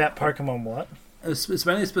 Talk about Pokemon what? It's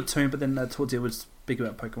mainly Splatoon, but then towards the end, we'd speak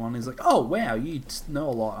about Pokemon. He's like, "Oh wow, you know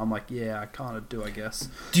a lot." I'm like, "Yeah, I kind of do, I guess."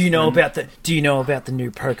 Do you know about the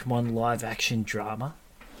new Pokemon live action drama?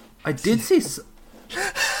 I did see.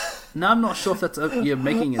 No, I'm not sure if that's you're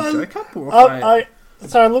making a joke up or if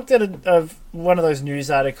So I looked at one of those news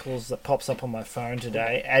articles that pops up on my phone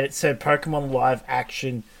today, and it said Pokemon live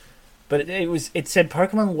action, but it said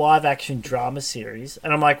Pokemon live action drama series,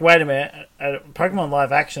 and I'm like, wait a minute, Pokemon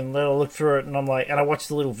live action. Let me look through it, and I'm like, and I watched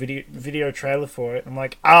the little video trailer for it. And I'm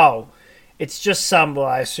like, oh, it's just some, well,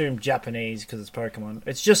 I assume Japanese because it's Pokemon.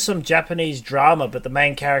 It's just some Japanese drama, but the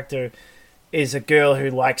main character is a girl who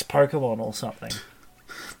likes Pokemon or something.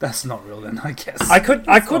 That's not real, then I guess. I couldn't.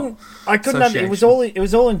 It was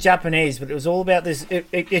Association. all in Japanese, but it was all about this.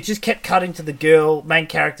 It just kept cutting to the girl, main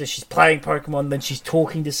character. She's playing Pokemon, then she's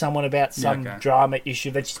talking to someone about some drama issue.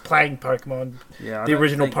 Then she's playing Pokemon, the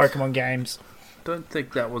original Pokemon games. Don't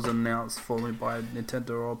think that was announced formally by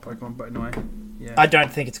Nintendo or Pokemon, but anyway, yeah. I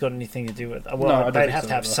don't think it's got anything to do with. Well, No, I don't they'd think have so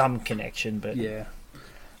to have either. some connection, but Yeah.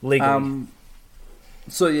 legally.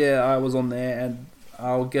 So yeah, I was on there, and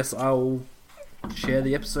I'll share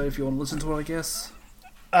the episode if you want to listen to it, I guess.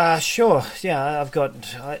 Sure. Yeah,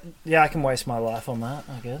 I can waste my life on that,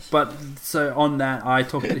 I guess. But so on that,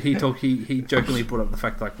 he jokingly brought up the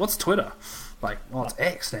fact like, what's Twitter? Like, well, it's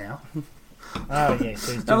X now. Oh yeah.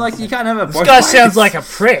 So he's I'm like, you can't have a. this guy sounds like a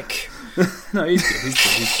prick. No, he's good.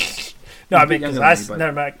 He's good. No, I He's a meant bit because younger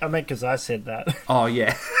than me, but- I meant because I said that. Oh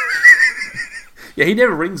yeah. Yeah, he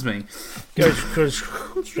never rings me. Goes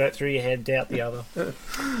straight through your head, out the other.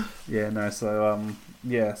 Yeah, no. So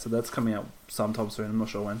so that's coming out sometime soon. I'm not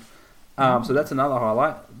sure when. So that's another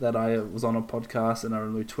highlight that I was on a podcast and I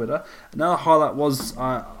removed Twitter. Another highlight was,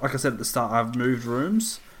 like I said at the start, I've moved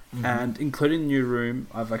rooms, and including the new room,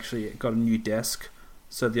 I've actually got a new desk.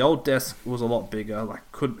 So the old desk was a lot bigger.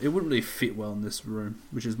 It wouldn't really fit well in this room,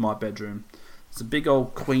 which is my bedroom. It's a big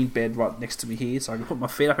old queen bed right next to me here, so I can put my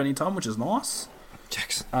feet up anytime, which is nice.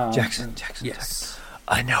 Jackson. Yes.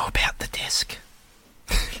 I know about the disc.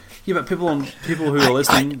 Yeah, but people who are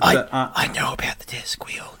listening that aren't. I know about the disc.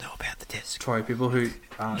 We all know about the disc. Sorry, people who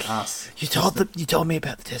aren't us. You told me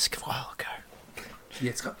about the disc a while ago.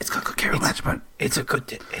 Yeah, it's got good carrier management. It's a good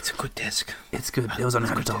disc. It's good. It was on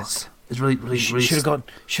 $100. It's really. Should have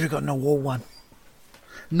gotten a wall one.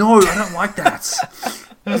 No, I don't like that.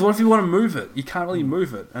 Because what if you want to move it? You can't really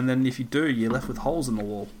move it, and then if you do, you're left with holes in the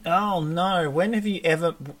wall. Oh no! When have you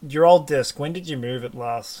ever your old disc? When did you move it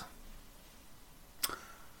last?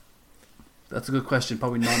 That's a good question.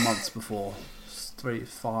 Probably 9 months before. 3,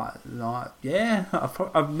 5, 9. Yeah,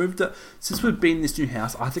 I've moved it since we've been in this new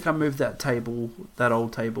house. I think I moved that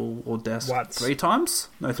old table or desk Once. 3 times.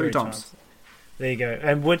 No, 3 times. There you go.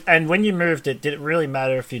 And when you moved it, did it really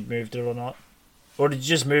matter if you'd moved it or not, or did you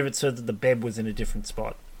just move it so that the bed was in a different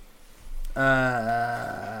spot?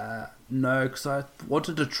 No, because I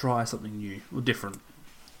wanted to try something new or different.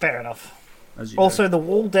 Fair enough. As you Also, know. the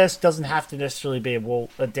wall desk doesn't have to necessarily be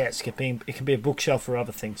a desk. It can be a bookshelf or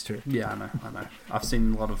other things too. Yeah, I know. I've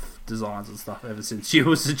seen a lot of designs and stuff ever since you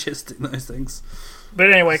were suggesting those things.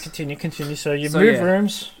 But anyway, continue. So you've moved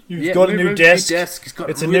rooms. You've got a new moved desk. It's got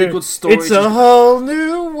It's really good storage. It's a whole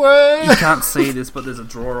new world. You can't see this, but there's a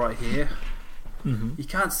drawer right here. Mm-hmm. You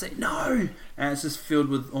can't see. No! And it's just filled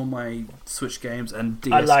with all my Switch games and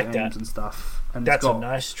DS I like games that. and stuff. And That's a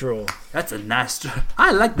nice drawer. That's a nice drawer.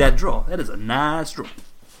 I like that drawer. That is a nice drawer.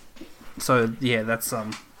 So, yeah, that's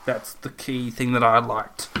the key thing that I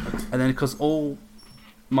liked. And then, because all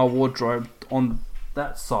my wardrobe on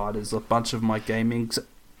that side is a bunch of my gaming...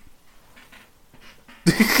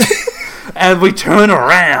 and we turn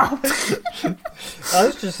around. I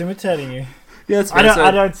was just imitating you. Yeah, that's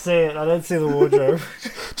I don't see it. I don't see the wardrobe.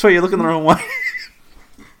 Troy, you're looking the wrong way.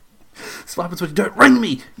 Swipe between. Don't ring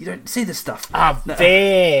me. You don't see this stuff. No.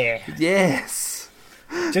 There. Yes.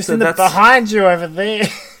 Just So in the that's- behind you over there.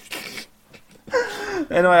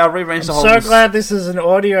 Anyway, I rearranged the whole. So glad this is an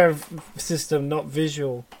audio system, not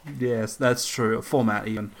visual Yes, that's true. Format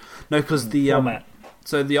even. No, because the format.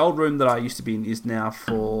 So the old room that I used to be in is now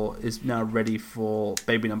ready for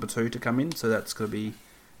baby number 2 to come in. So that's going to be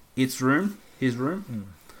its room, his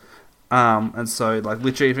room. And so, like,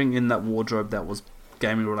 literally everything in that wardrobe that was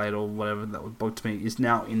gaming related or whatever that was booked to me is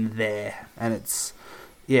now in there, and it's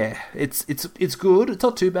good. It's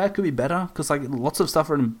not too bad. Could be better because like lots of stuff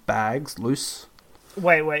are in bags, loose.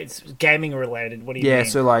 Wait, it's gaming related. What do you mean? Yeah,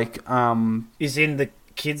 so like, is in the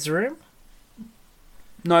kids' room?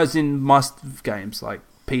 No, it's in my games like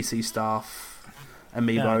PC stuff,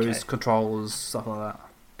 amiibos, controllers, stuff like that,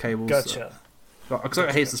 cables. Gotcha. Because I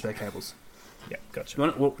got heaps of spare cables. Yeah, gotcha. Do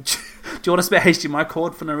you want a spare HDMI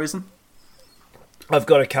cord for no reason? I've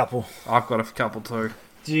got a couple. I've got a couple too.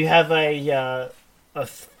 Do you have a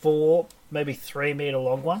 4, maybe 3 meter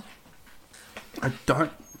long one? I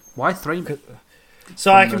don't. Why 3?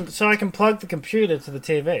 So I can plug the computer to the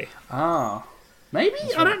TV. Ah, maybe.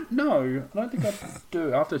 I don't know. I don't think I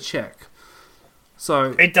do. I have to check.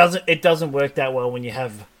 So it doesn't work that well when you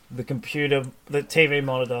have the computer, the TV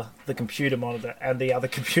monitor, the computer monitor, and the other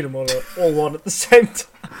computer monitor all on at the same time.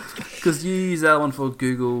 Because you use that one for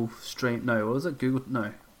Google Stream. No, what was it? Google.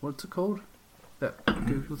 No, what's it called? That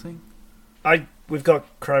Google thing. We've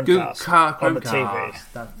got Chromecast on the TV.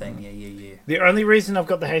 That thing. Yeah. The only reason I've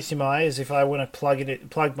got the HDMI is if I want to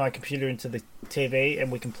plug my computer into the TV,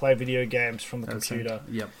 and we can play video games from the computer.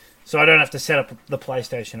 Yep. So I don't have to set up the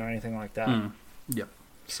PlayStation or anything like that. Yep.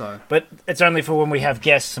 So, but it's only for when we have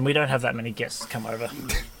guests, and we don't have that many guests come over.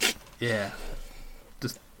 Yeah,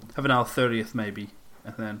 just have an hour 30th maybe,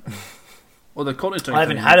 and then. Or the Courtney's I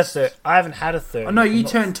haven't had a 30. Oh no, you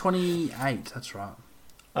turned 28. That's right.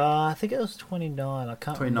 I think it was 29. I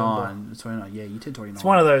can't 29. remember. 29. Yeah, you turned 29. It's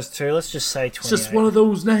one of those two. Let's just say 28. It's just one of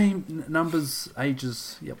those numbers,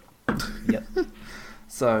 ages. Yep. Yep.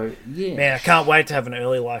 So yeah, man, I can't wait to have an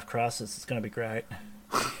early life crisis. It's going to be great.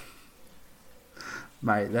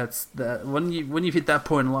 Mate, that's when you've hit that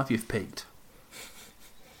point in life, you've peaked.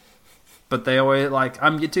 But they always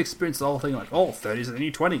I'm yet to experience the whole thing. Like, 30's the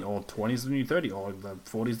new 20, or 20's the new 30, or the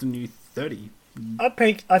 40's the new 30. I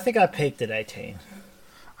think I peaked at 18.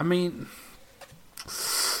 I mean,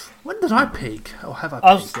 when did I peak? Or have I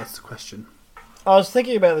peaked? That's the question. I was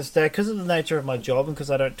thinking about this today because of the nature of my job and because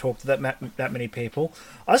I don't talk to that many people.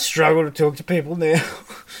 I struggle to talk to people now.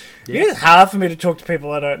 Yeah. It's hard for me to talk to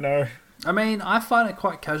people I don't know. I mean, I find it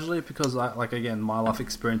quite casually because, again, my life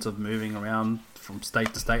experience of moving around from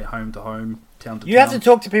state to state, home to home, town to town. You have to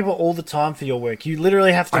talk to people all the time for your work. You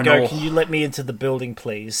literally have to go, can you let me into the building,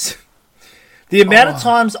 please? The amount of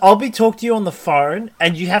times I'll be talking to you on the phone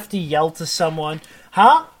and you have to yell to someone,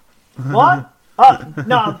 huh? What?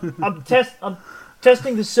 No, I'm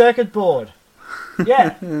testing the circuit board.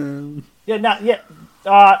 Yeah. Yeah, no, yeah.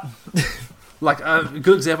 A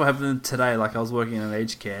good example happened today. I was working in an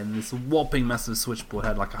aged care, and this whopping massive switchboard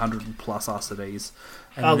had 100 plus RCDs.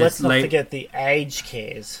 And let's not forget the aged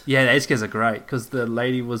cares. Yeah, the aged cares are great because the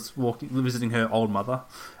lady was visiting her old mother,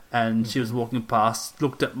 and she was walking past,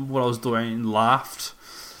 looked at what I was doing, and laughed.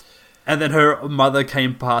 And then her mother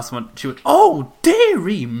came past, and she went, "Oh,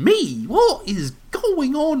 dearie me, what is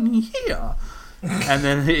going on here?" And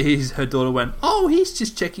then her daughter went, "Oh, he's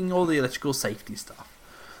just checking all the electrical safety stuff."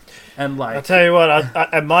 And I tell you what,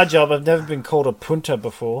 at my job, I've never been called a punter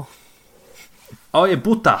before. Oh yeah,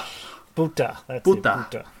 buta. Buta. That's buta. It,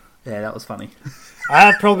 buta. Yeah, that was funny. I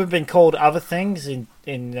have probably been called other things in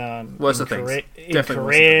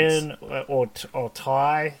Korean or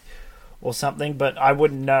Thai or something, but I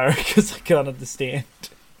wouldn't know because I can't understand.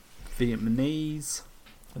 Vietnamese,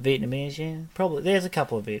 yeah, probably. There's a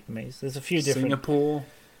couple of Vietnamese. There's a few different Singapore,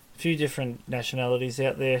 different nationalities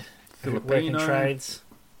out there. Filipino Working trades.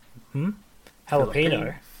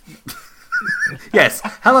 Jalapeno. Yes,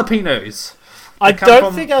 jalapenos. I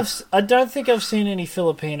don't think I've seen any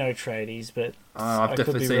Filipino tradies, but I've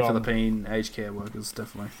definitely seen Philippine aged care workers.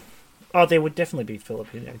 Definitely. Oh, there would definitely be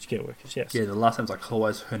Philippine aged care workers. Yes. Yeah, the last name's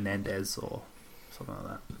always Hernandez or something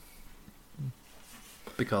like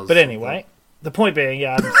that. But anyway, the point being,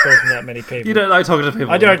 I haven't spoken to that many people. You don't like talking to people.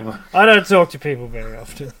 I don't talk to people very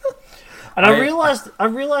often. And I realized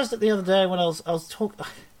it the other day when I was talking.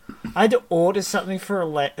 I had to order something for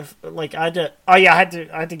I had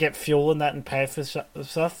to get fuel and that and pay for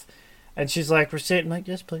stuff, and she's like, receipt. I'm like,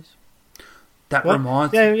 yes, please. That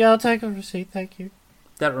reminds me. I'll take a receipt, thank you.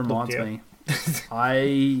 That reminds me.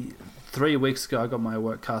 3 weeks ago I got my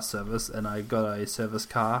work car service and I got a service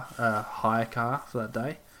car, a hire car for that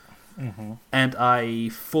day, and I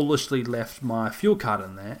foolishly left my fuel card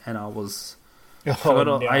in there, and I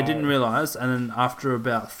didn't realise, and then after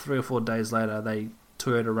about 3 or 4 days later,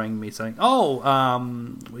 Toyota rang me saying, "Oh,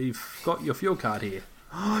 we've got your fuel card here."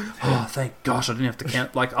 Oh, thank gosh, I didn't have to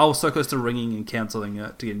count. Like, I was so close to ringing and cancelling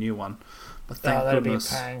it to get a new one. But thank that'd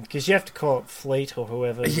goodness. be a pain because you have to call it Fleet or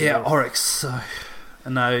whoever. Yeah, Oryx. So,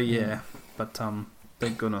 no, yeah, but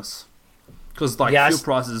thank goodness. Because like fuel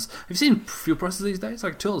prices, have you seen fuel prices these days?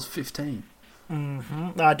 Like $2.15.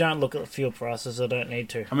 Mm-hmm. I don't look at fuel prices. I don't need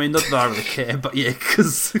to. I mean, not that I really care, but yeah,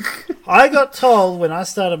 because I got told when I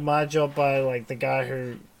started my job by like the guy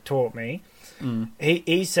who taught me.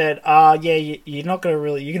 He said, you're not going to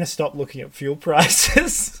really, you're going to stop looking at fuel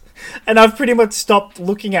prices. And I've pretty much stopped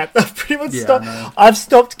looking at them. I've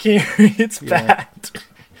stopped caring. It's bad.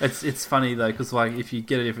 It's funny though, because like if you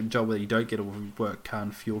get a different job where you don't get a work car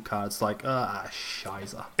and fuel card, it's like,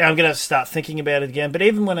 shizer. I'm going to start thinking about it again. But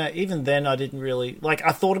even then I didn't really, like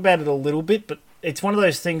I thought about it a little bit, but it's one of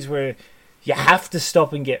those things where you have to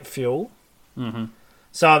stop and get fuel. Mm-hmm.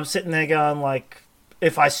 So I'm sitting there going like,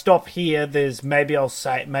 if I stop here, maybe I'll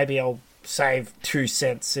save 2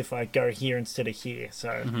 cents if I go here instead of here.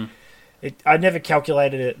 So I never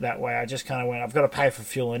calculated it that way. I just kind of went, I've got to pay for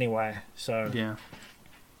fuel anyway. So yeah,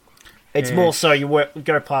 it's more so you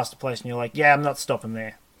go past a place and you're like, yeah, I'm not stopping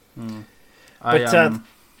there. But I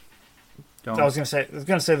was going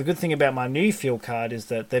to say the good thing about my new fuel card is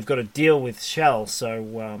that they've got a deal with Shell.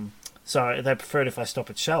 So they prefer it if I stop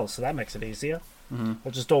at Shell. So that makes it easier. I'll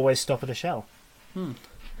just always stop at a Shell.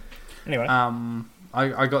 Anyway,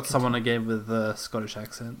 I got someone again with a Scottish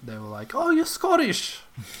accent. They were like, "Oh, you're Scottish,"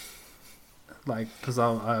 like because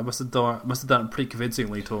I must have done it pretty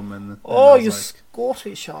convincingly to them. And you're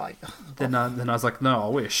Scottish, Then I was like, "No, I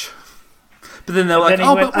wish." But then they're like,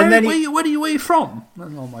 "Where are you from?"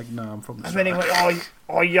 And I'm like, "No, I'm from." And then he went,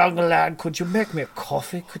 young lad, could you make me a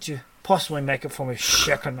coffee? Could you possibly make it for me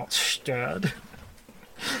shaken, not stirred?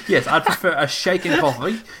 Yes, I'd prefer a shaken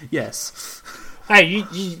coffee. Yes. Hey,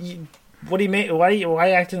 you what do you mean? Why are you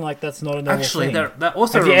acting like that's not a normal thing? That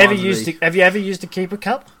also have you ever used a keeper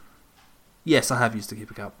cup? Yes, I have used a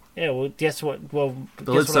keeper cup. Yeah, well, guess what? Guess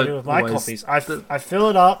what I do with my coffees? I fill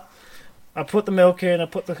it up. I put the milk in. I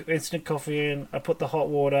put the instant coffee in. I put the hot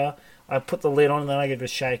water. I put the lid on, and then I give it a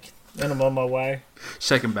shake. Then I'm on my way.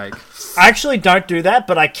 Shake and bake. I actually don't do that,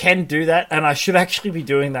 but I can do that, and I should actually be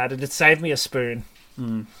doing that. It'd save me a spoon.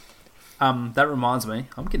 That reminds me,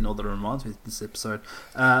 I'm getting all that reminds me of this episode.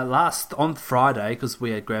 On Friday, because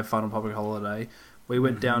we had Grand Final public holiday, we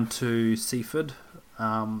went down to Seaford.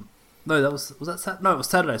 No, that was that Saturday? No, it was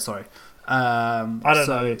Saturday. Sorry. I don't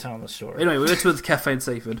know. You're telling the story. Anyway, we went to the cafe in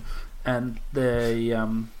Seaford, and they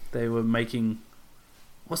were making.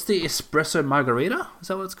 What's the espresso margarita? Is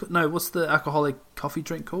that what it's called? No, what's the alcoholic coffee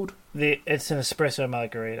drink called? It's an espresso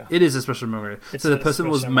margarita. It is espresso margarita. So the person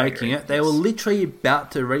was making it. They were literally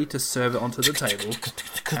ready to serve it onto the table.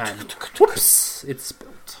 And whoops, it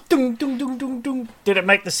spilled. Dung, dung, dung, dung, dung. Did it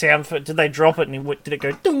make the sound? Did they drop it and did it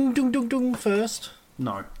go dung, dung, dung, dung first?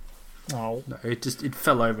 No. Oh. No, it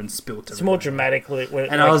fell over and spilled. It's more dramatic when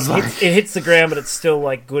I was like, it hits the ground, but it's still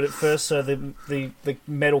like good at first. So the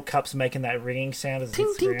metal cup's making that ringing sound as it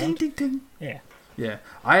hits the ground. Ting, ting, ting. Yeah. Yeah,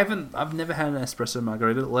 I've never had an espresso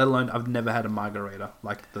margarita, let alone I've never had a margarita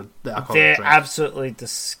like the alcohol. They're drink. Absolutely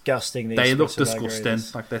disgusting. They look disgusting.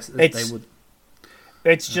 Like they would.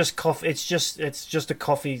 It's just coffee. It's just a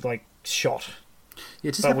coffee like shot.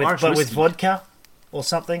 Yeah, just but with vodka or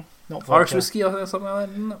something. Not vodka. Irish whiskey or something like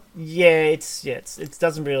that. No. Yeah, it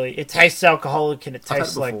doesn't really. It tastes alcoholic and it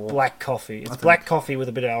tastes like black coffee. It's black coffee with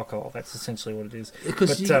a bit of alcohol. That's essentially what it is.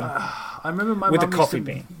 Because I remember my with mum a coffee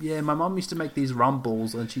bean. Yeah, my mum used to make these rum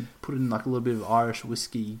balls and she'd put in like a little bit of Irish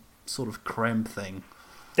whiskey sort of creme thing.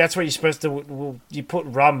 That's what you're supposed to. Well, you put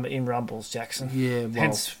rum in rumbles, Jackson. Yeah, well,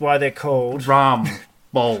 hence why they're called rum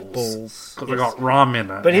balls. Because they got rum in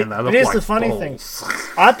it. But here's the funny thing: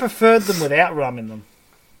 I preferred them without rum in them.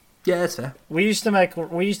 Yeah, that's fair. We used to make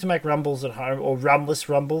rumbles at home, or rumless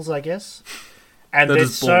rumbles, I guess. And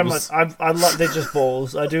there's so much. I love. They're just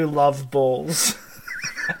balls. I do love balls.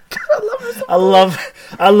 I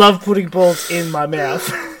love putting balls in my mouth.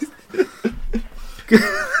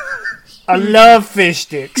 I love fish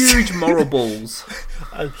sticks. Huge moral balls.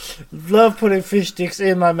 I love putting fish sticks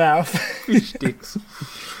in my mouth. Fish sticks.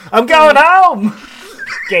 I'm going home.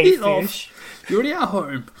 Gay fish. You're already at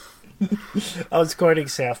home. I was quoting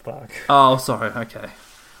South Park. Oh, sorry. Okay.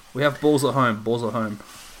 We have balls at home. Balls at home.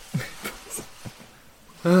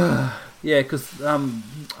 Yeah, because I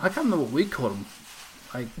can't remember what we called them.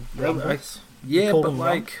 Yeah, but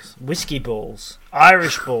like whiskey balls,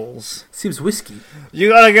 Irish balls. Seems whiskey. You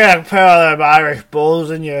gotta get a pair of them Irish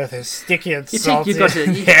balls in you. They're sticky and salty. I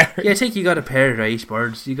think you got a pair of Irish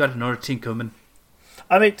birds. You got another thing coming.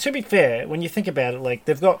 I mean, to be fair, when you think about it, like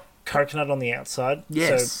they've got coconut on the outside.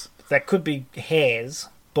 Yes. So that could be hairs,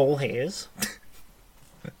 ball hairs.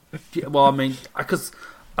 Yeah, well, I mean, because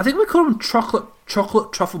I think we call them chocolate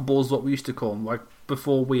truffle balls. What we used to call them, like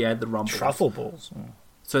before we had the rumbles. Truffle balls.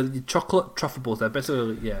 So the chocolate truffle balls. They're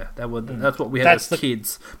basically that's what we had as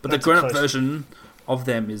kids. But the grown-up version of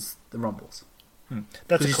them is the rumbles.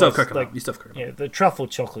 That's you still have coconut. You still have coconut. Yeah, the truffle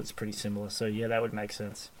chocolate's pretty similar. So yeah, that would make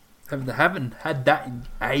sense. They haven't had that in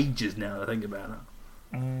ages now. That I think about it.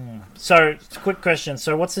 So, quick question.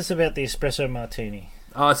 So, what's this about the espresso martini?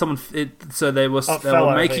 So they were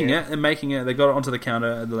making it. And making it. They got it onto the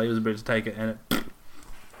counter, and the lady was about to take it, and it.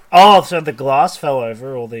 Oh, so the glass fell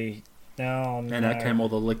over, or the and out came all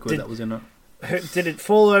the liquid that was in it. Did it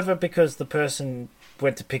fall over because the person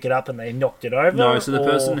went to pick it up and they knocked it over? No, so the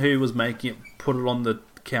person who was making it put it on the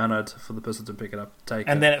counter for the person to pick it up,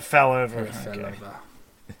 and then it fell over. And it fell over.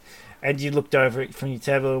 And you looked over it from your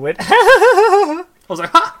table and went. I was like,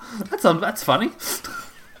 "Ha! That's funny."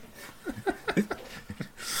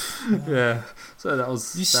 Yeah. So that was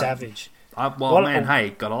savage.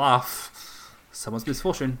 Hey, gotta laugh. Someone's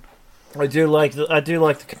misfortune. I do like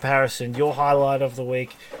the comparison. Your highlight of the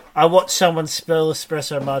week. I watched someone spill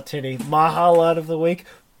espresso martini. My highlight of the week.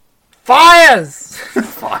 Fires.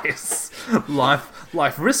 Fires.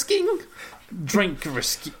 Life risking. Drink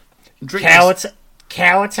risky.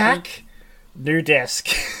 Cow attack. New desk.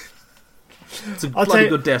 It's a bloody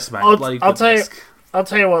good desk, mate. I'll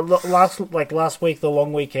tell you what. Last week, the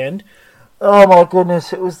long weekend. Oh my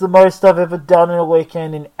goodness! It was the most I've ever done in a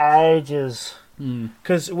weekend in ages.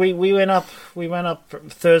 Because we went up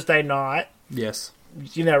Thursday night. Yes.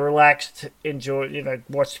 Relaxed, enjoyed,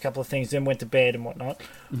 watched a couple of things, then went to bed and whatnot.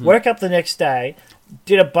 Mm-hmm. Woke up the next day,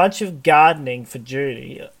 did a bunch of gardening for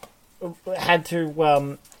Judy. Had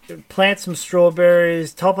to plant some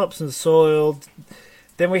strawberries, top up some soil.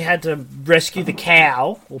 Then we had to rescue the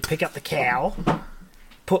cow, or pick up the cow,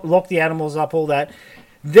 lock the animals up, all that.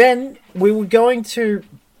 Then we were going to.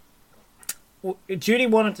 Judy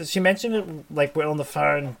wanted to. She mentioned it like we're on the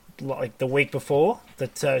phone like the week before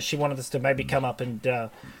that she wanted us to maybe come up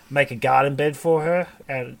and make a garden bed for her,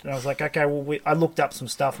 and I was like, okay. Well, I looked up some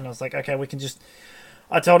stuff and I was like, okay, we can just.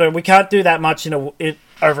 I told her we can't do that much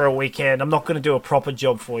over a weekend. I'm not going to do a proper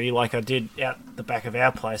job for you like I did out the back of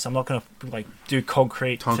our place. I'm not going to do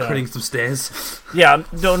concreting some stairs. Yeah,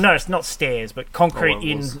 no, it's not stairs, but concrete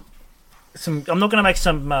in some. I'm not going to make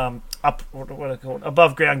some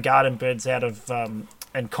above ground garden beds out of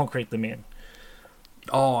and concrete them in.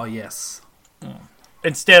 Oh yes.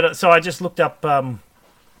 Instead, so I just looked up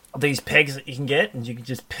these pegs that you can get, and you can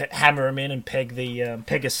just hammer them in and peg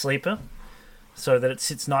a sleeper. So that it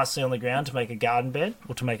sits nicely on the ground to make a garden bed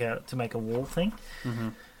or to make a wall thing. Mm-hmm.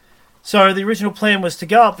 So the original plan was to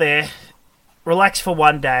go up there, relax for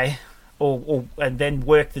one day, and then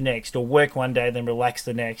work the next, or work one day, then relax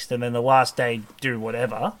the next, and then the last day do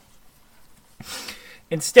whatever.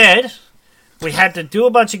 Instead, we had to do a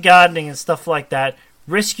bunch of gardening and stuff like that,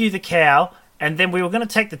 rescue the cow, and then we were going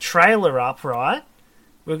to take the trailer up, right?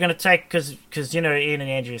 We were going to take, because Ian and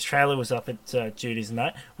Andrea's trailer was up at Judy's and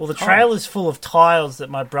that. Well, the trailer's full of tiles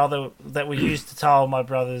that we used to tile my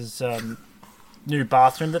brother's new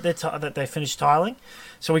bathroom that they finished tiling.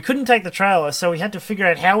 So we couldn't take the trailer, so we had to figure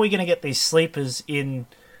out how we're going to get these sleepers in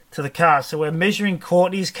to the car. So we're measuring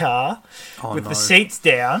Courtney's car with the seats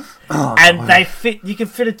down, and they fit. You can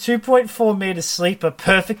fit a 2.4 meter sleeper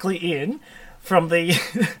perfectly in from the.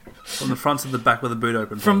 From the front to the back with the boot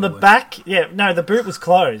open. From the back, the boot was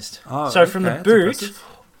closed. So from the boot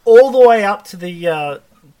all the way up to the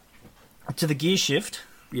gear shift.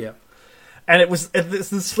 Yeah. And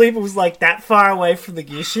the sleeper was like that far away from the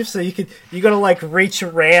gear shift, so you got to like reach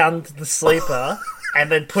around the sleeper and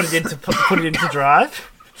then put it into drive.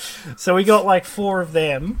 So we got like 4 of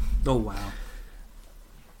them. Oh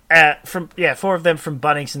wow. 4 of them from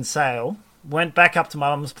Bunnings and Sale. Went back up to my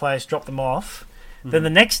mum's place, dropped them off. Then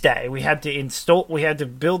the next day, we had to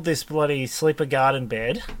build this bloody sleeper garden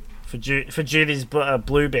bed for Judy's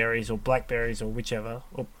blueberries or blackberries or whichever.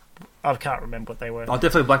 Or, I can't remember what they were. Oh,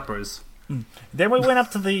 definitely blackberries. Then we went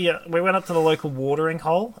up to the local watering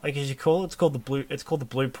hole, I guess you call it. It's called the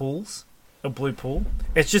Blue Pools. A blue pool.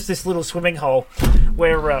 It's just this little swimming hole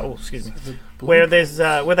where where there's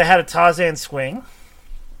where they had a Tarzan swing,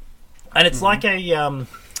 and it's like a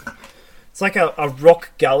rock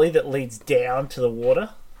gully that leads down to the water.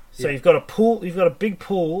 So you've got a pool, you've got a big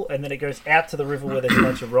pool, and then it goes out to the river where there's a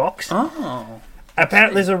bunch of rocks. Oh.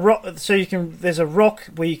 Apparently, there's a rock. So there's a rock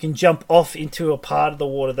where you can jump off into a part of the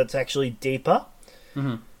water that's actually deeper.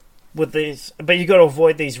 Mm-hmm. With these, but you got to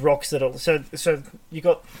avoid these rocks that are so you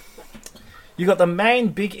got the main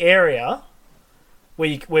big area,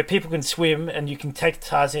 where people can swim and you can take the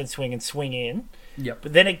Tarzan swing and swing in. Yep.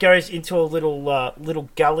 But then it goes into a little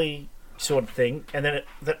gully sort of thing, and then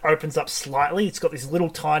that opens up slightly. It's got this little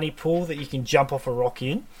tiny pool that you can jump off a rock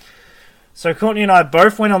in. So Courtney and I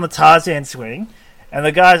both went on the Tarzan swing, and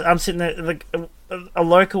the guys, I'm sitting there, a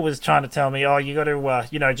local was trying to tell me, "Oh, you got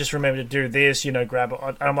to, just remember to do this, grab it."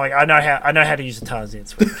 And I'm like, I know how to use a Tarzan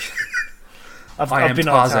swing. I've been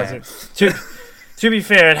on Tarzan. To be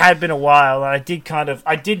fair, it had been a while, and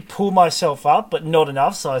I did pull myself up, but not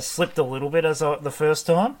enough, so I slipped a little bit the first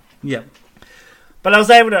time. Yep. But I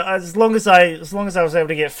was able to, as long as I was able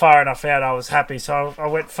to get far enough out, I was happy. So I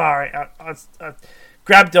went far out. I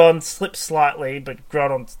grabbed on, slipped slightly, but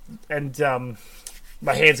got on, and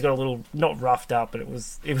my hands got a little not roughed up, but it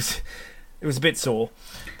was a bit sore.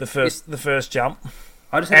 The first jump.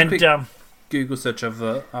 I just had a quick Google search of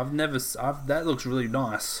that looks really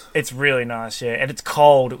nice. It's really nice, yeah, and it's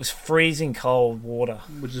cold. It was freezing cold water,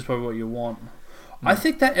 which is probably what you want. I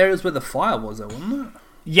think that area is where the fire was, though, wasn't it?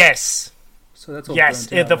 Yes. So that's all. Yes,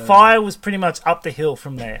 the fire was pretty much up the hill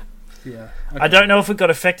from there. Yeah. Okay. I don't know if it got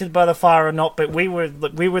affected by the fire or not, but we were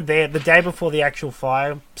there the day before the actual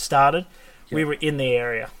fire started. Yep. We were in the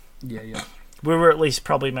area. Yeah, yeah. We were at least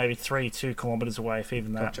probably maybe 2 kilometers away, if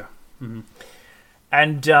even that. Gotcha. Mm-hmm.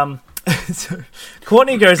 And so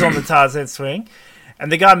Courtney goes on the Tarzan swing,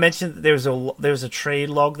 and the guy mentioned that there was a tree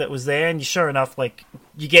log that was there, and sure enough, like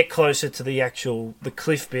you get closer to the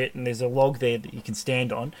cliff bit, and there's a log there that you can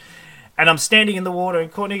stand on. And I'm standing in the water,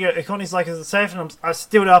 and Courtney's like, "Is it safe?" And I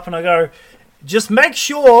stood up and I go, "Just make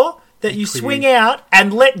sure that you swing out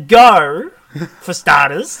and let go, for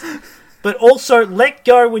starters, but also let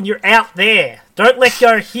go when you're out there. Don't let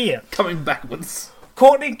go here." Coming backwards.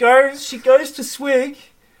 Courtney she goes to swing.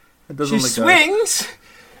 She swings,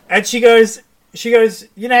 and she goes,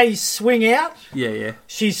 you know how you swing out? Yeah, yeah.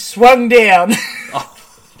 She swung down. Oh.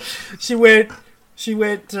 She went,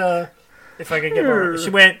 if I can get my... She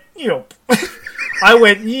went, I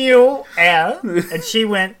went, out, and she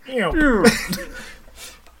went,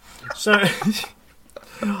 So,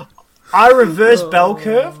 I reverse bell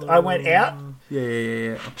curved. I went out.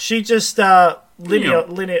 Yeah. She just,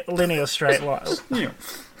 linear straight line.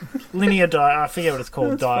 I forget what it's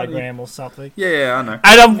called, That's diagram funny. or something. Yeah, I know.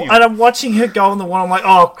 And I'm watching her go on the one. I'm like,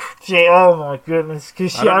 oh my goodness,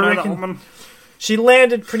 because I reckon she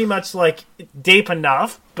landed pretty much like deep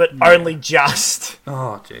enough, but only just.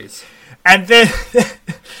 Oh, jeez. And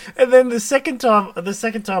then the second time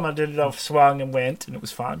I did it, I swung and went, and it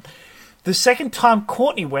was fun. The second time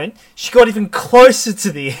Courtney went, she got even closer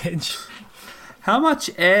to the edge. How much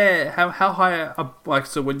air? How high up? Like,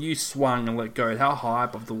 so when you swung and let go, how high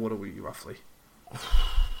above the water were you roughly?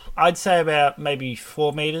 I'd say about maybe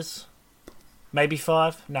 4 meters, maybe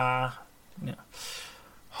 5. Nah, no.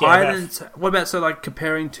 Higher than what about like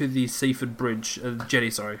comparing to the Seaford Bridge,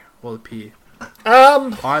 jetty, or the pier?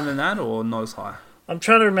 Higher than that or not as high? I'm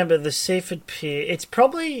trying to remember the Seaford Pier. It's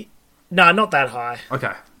probably not that high.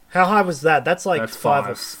 Okay. How high was that? That's like that's 5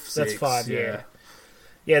 or 6, that's 5. Yeah.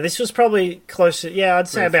 Yeah, this was probably closer. Yeah, I'd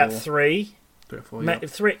say about 3. 3 or 4. Yeah.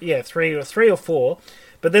 3. Yeah, 3 or 4.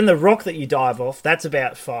 But then the rock that you dive off, that's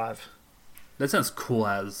about 5. That sounds cool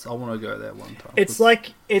as. I want to go there one time. It's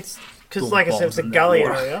because, like I said, it's a gully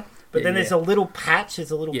area. But then there's a little patch.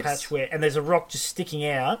 There's a little patch and there's a rock just sticking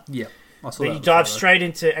out. Yeah, I saw that you dive straight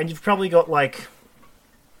into, and you've probably got like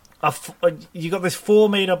you got this 4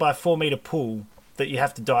 meter by 4 meter pool that you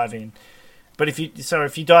have to dive in. But if you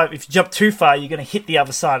jump too far, you're going to hit the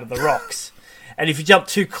other side of the rocks. And if you jump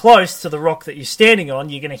too close to the rock that you're standing on,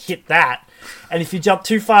 you're going to hit that. And if you jump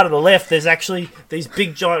too far to the left, there's actually these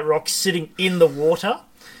big giant rocks sitting in the water.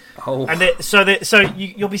 Oh. And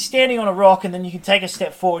you'll be standing on a rock, and then you can take a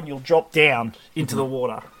step forward and you'll drop down into the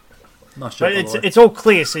water. Nice but it's all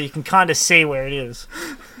clear, so you can kind of see where it is.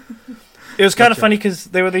 It was kind of funny because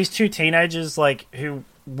there were these 2 teenagers who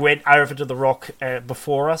went over to the rock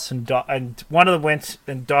before us, and one of them went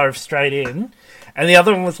and dove straight in, and the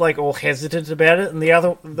other one was all hesitant about it. And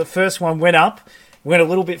the first one went a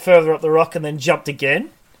little bit further up the rock, and then jumped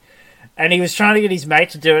again. And he was trying to get his mate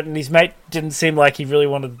to do it, and his mate didn't seem like he really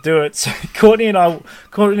wanted to do it. So Courtney and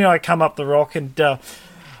I come up the rock, and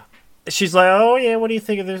she's like, "Oh yeah, what do you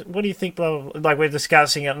think of this? What do you think?" Blah, blah, blah. Like we're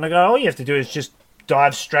discussing it, and I go, "All you have to do is just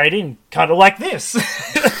dive straight in, kind of like this,"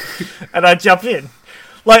 and I jump in.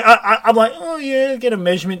 I'm like, "Oh yeah, get a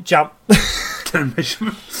measurement, jump." Get a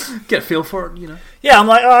measurement, get a feel for it, Yeah, I'm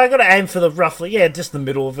like, I got to aim for just the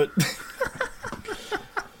middle of it.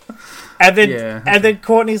 And then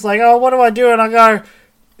Courtney's like, "Oh, what do I do?" And I go,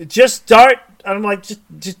 "Just don't." And I'm like,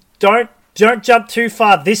 "Just don't jump too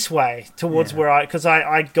far this way towards where because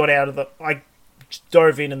I got out of I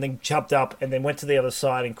dove in and then jumped up and then went to the other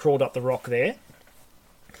side and crawled up the rock there.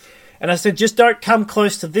 And I said, just don't come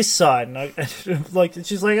close to this side. And and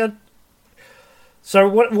she's like, so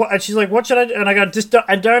what? And she's like, what should I do? And I go,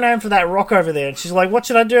 don't aim for that rock over there. And she's like, what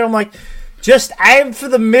should I do? And I'm like, just aim for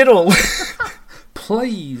the middle.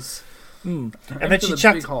 Please. And then she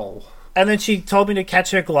chucked big hole. And then she told me to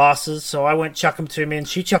catch her glasses, so I went chuck them to me, and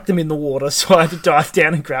she chucked them in the water, so I had to dive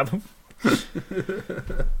down and grab them.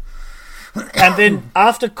 And then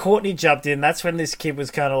after Courtney jumped in, that's when this kid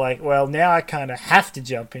was kind of like, well, now I kind of have to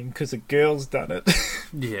jump in because a girl's done it.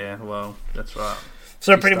 Yeah, well, that's right.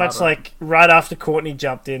 So pretty much like right after Courtney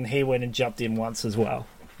jumped in, he went and jumped in once as well.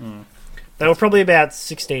 They were probably about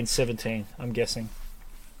 16, 17, I'm guessing.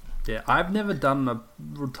 Yeah, I've never done a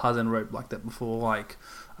Tarzan rope like that before. Like,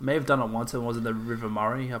 I may have done it once. It was in the River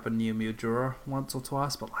Murray up in near Mildura once or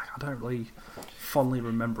twice, but like I don't really fondly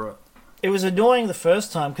remember it. It was annoying the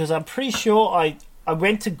first time because I'm pretty sure I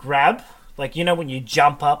went to grab, like, you know when you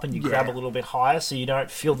jump up and you grab a little bit higher so you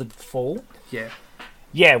don't feel the fall? Yeah.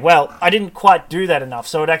 Yeah, well, I didn't quite do that enough,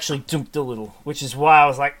 so it actually dumped a little, which is why I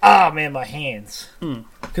was like, man, my hands.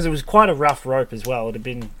 Because it was quite a rough rope as well. It had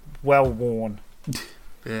been well worn.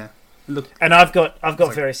 Yeah. Look, and I've got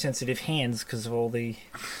very sensitive hands because of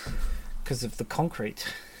the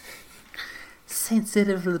concrete.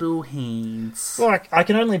 Sensitive little hands. Well, I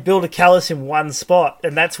can only build a callus in one spot,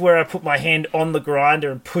 and that's where I put my hand on the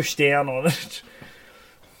grinder and push down on it.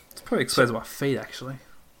 It's probably exposed my feet, actually.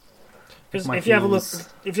 Because if you have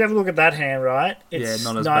a look at that hand, right? It's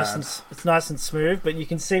not as nice bad. It's nice and smooth, but you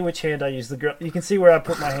can see which hand I use. You can see where I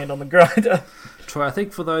put my hand on the grinder. Troy, I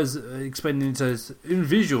think for those explaining those in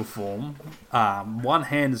visual form, one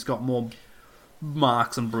hand has got more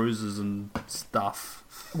marks and bruises and stuff.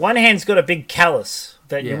 One hand's got a big callus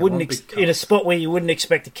that you wouldn't in a spot where you wouldn't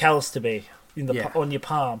expect a callus to be on your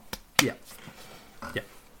palm. Yeah,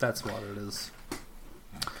 that's what it is.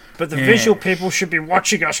 But the visual people should be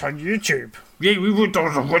watching us on YouTube. Yeah, we would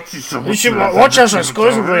also watch this. You should watch us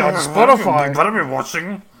exclusively on Spotify. You better be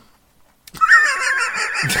watching.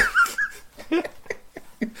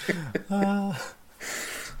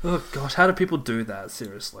 Oh gosh, how do people do that?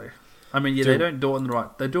 Seriously. I mean, they don't do it in the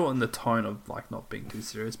right. They do it in the tone of like not being too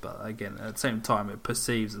serious, but again, at the same time, it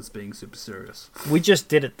perceives as being super serious. We just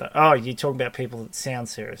did it though. Oh, you're talking about people that sound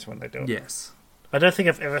serious when they do it. Yes. I don't think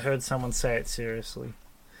I've ever heard someone say it seriously.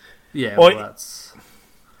 Yeah, well, that's.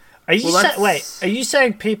 Are you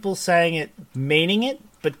saying people saying it, meaning it,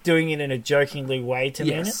 but doing it in a jokingly way to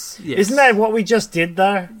mean it? Yes. Isn't that what we just did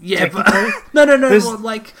though? Yeah, but no. Well,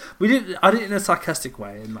 like I did it in a sarcastic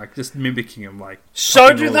way and like just mimicking him. Like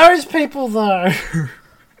so do those people though.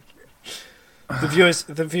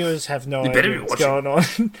 The viewers have no idea what's going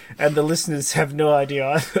on, and the listeners have no idea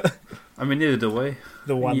either. I mean, neither do we.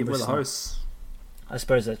 We're the hosts. I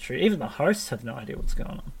suppose that's true. Even the hosts have no idea what's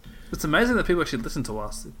going on. It's amazing that people actually listen to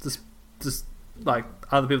us. It's just like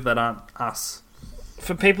other people that aren't us.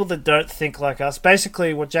 For people that don't think like us,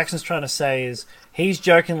 basically what Jackson's trying to say is he's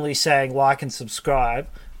jokingly saying like and subscribe,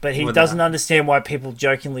 but he doesn't understand why people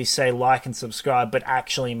jokingly say like and subscribe, but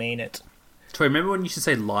actually mean it. Troy, remember when you used to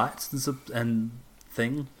say lights and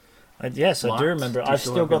thing? Yes, I do remember. I've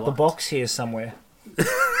still got the box here somewhere.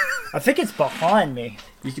 I think it's behind me.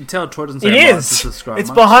 You can tell Troy doesn't say like and subscribe. It's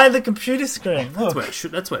behind the computer screen. That's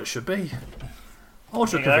where it should be.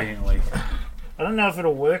 Ultra conveniently. I don't know if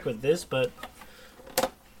it'll work with this, but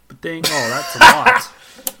ding! Oh, that's a light.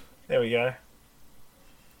 There we go.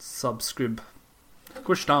 Subscribe.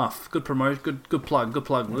 Good stuff. Good promotion. Good plug. Good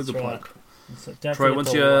plug. That's good right. plug. Troy,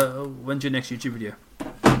 when's your next YouTube video?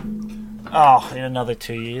 Oh, in another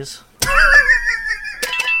 2 years.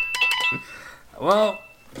 Well,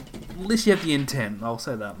 at least you have the intent. I'll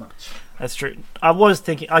say that much. That's true.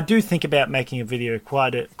 I do think about making a video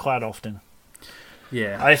quite often.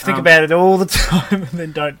 Yeah, I think about it all the time and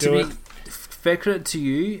then don't do it. Fair credit to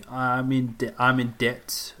you. I'm in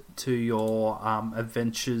debt to your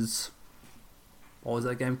Adventures. What was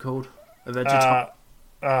that game called? I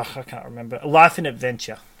can't remember. Life and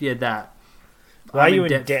Adventure. Yeah, that. Why are you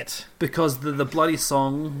in debt? Because the bloody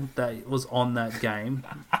song that was on that game,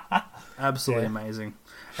 absolutely amazing.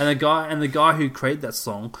 And the guy who created that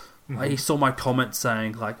song, he saw my comment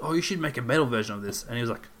saying like, "Oh, you should make a metal version of this," and he was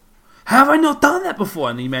like, "Have I not done that before?"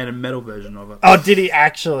 And he made a metal version of it. Oh, did he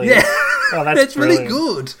actually? Yeah. Oh, that's really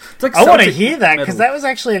good. It's like I want to hear that because that was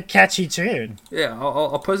actually a catchy tune. Yeah,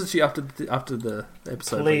 I'll post it to you after the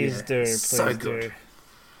episode. Please do. So good.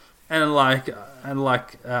 And like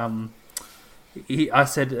I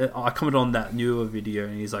said I commented on that newer video,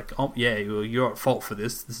 and he's like, "Oh yeah, you're at fault for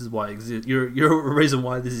this. This is why it exists. You're a reason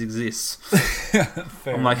why this exists."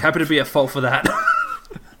 I'm like, happy to be at fault for that.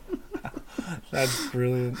 That's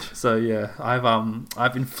brilliant. So yeah,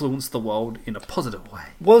 I've influenced the world in a positive way.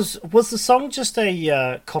 Was the song just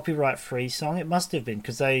a copyright free song? It must have been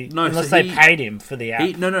because unless so they paid him for the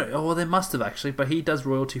app. No. Oh, well, they must have actually, but he does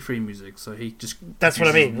royalty free music, so he just. That's what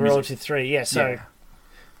I mean. music. Royalty free. Yeah. So. Yeah.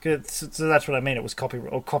 Good. So that's what I mean. It was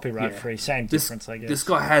copyright free. Same difference, I guess. This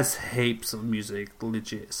guy has heaps of music,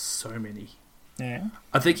 legit, so many. Yeah.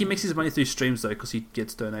 I think he makes his money through streams though, because he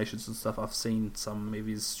gets donations and stuff. I've seen some of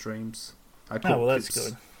his streams. That's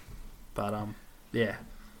good. But yeah,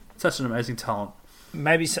 such an amazing talent.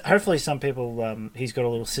 Maybe, hopefully, some people. He's got a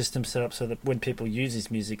little system set up so that when people use his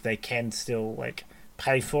music, they can still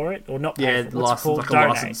pay for it or not. Pay Yeah, for it. What's it called? like a Donate.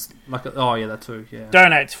 license, oh yeah, that too. Yeah,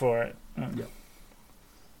 Donates for it. Yep.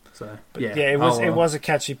 So But yeah, it was a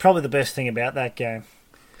catchy. Probably the best thing about that game.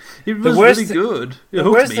 It was worst really good.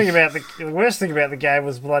 The worst thing about the game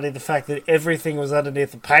was bloody the fact that everything was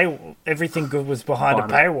underneath the paywall. Everything good was behind a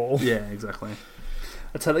paywall. Yeah, exactly.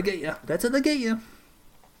 That's how they get you.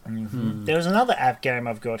 Mm-hmm. There was another app game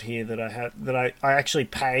I've got here that I actually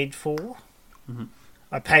paid for. Mm-hmm.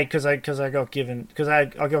 I paid because I got given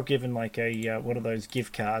like a one of those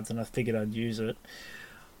gift cards, and I figured I'd use it.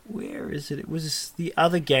 Where is it? It was the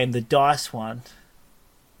other game, the dice one.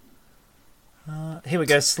 Here we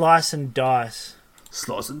go, Slice and Dice.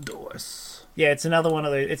 Slice and Dice. Yeah, it's another one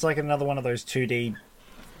of those. It's like another one of those 2D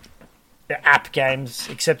app games,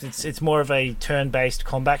 except it's more of a turn-based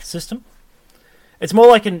combat system. It's more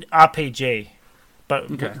like an RPG, but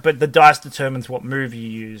the dice determines what move you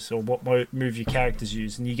use or what move your characters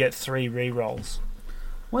use, and you get 3 re-rolls.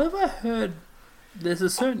 What have I heard? There's a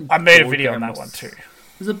certain. I made a video on that one too.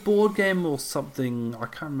 There's a board game or something. I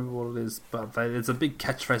can't remember what it is, but there's a big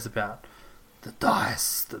catchphrase about the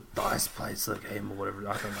dice. The dice plays the game or whatever.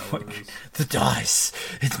 I don't know what it is. The dice.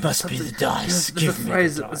 It must be the dice. There's a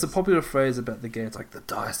phrase. There's a popular phrase about the game. It's like the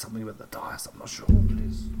dice. Something about the dice. I'm not sure what it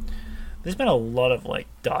is. There's been a lot of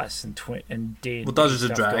dice and D&D. Well, Dungeons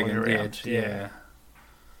and Dragons Dragons. Yeah.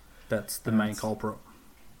 That's the main culprit.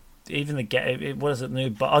 Even the game. What is it?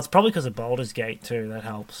 It's probably because of Baldur's Gate too. That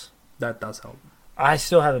helps. That does help. I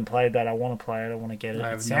still haven't played that. I want to play it. I want to get it.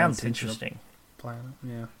 It sounds no interesting. Playing it,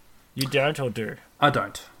 yeah. You don't or do? I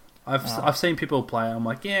don't. I've seen people play it. I'm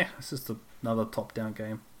like, yeah, it's just another top-down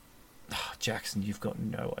game. Oh, Jackson, you've got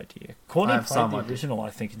no idea. Courtney played the original,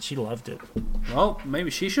 I think, and she loved it. Well,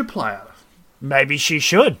 maybe she should play it. Maybe she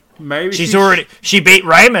should. Maybe she beat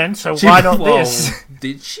Raymond, so why not this?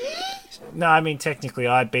 Did she? No, I mean, technically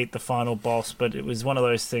I beat the final boss, but it was one of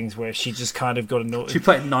those things where she just kind of got annoyed. She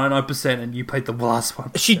played 99% and you played the last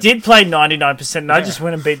one. She did play 99%, and I just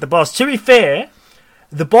went and beat the boss. To be fair,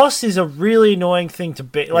 the boss is a really annoying thing to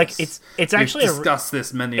beat. Like, it's actually We've discussed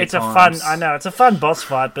this many times. It's a fun boss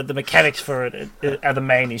fight, but the mechanics for it are the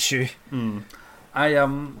main issue.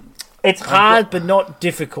 It's hard, but not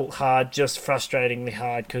difficult hard, just frustratingly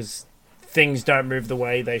hard, because things don't move the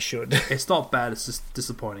way they should. It's not bad, it's just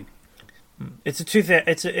disappointing. It's a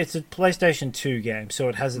PlayStation 2 game, so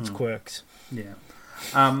it has its quirks. Yeah.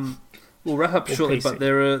 We'll wrap up shortly, but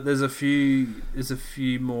there's a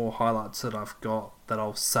few more highlights that I've got that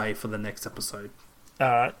I'll save for the next episode.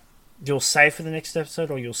 You'll save for the next episode,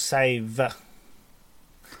 or you'll save?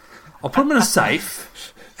 I'll put them in a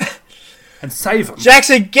safe and save them.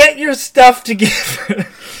 Jackson, get your stuff together. Put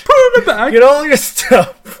it in a bag. Get all your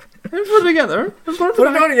stuff. And put it together. Put it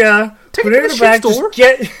on together. Take Put it it to in the a bag. ship store. Just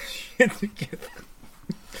get it together.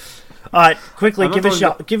 All right, quickly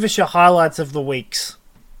give us your highlights of the weeks.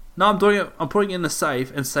 No, I'm doing it. I'm putting it in the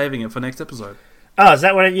safe and saving it for next episode. Oh, is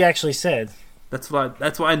that what you actually said? That's what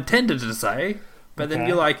I intended to say. But then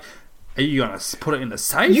you're like, are you gonna put it in the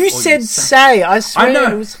safe? You said say. I swear. I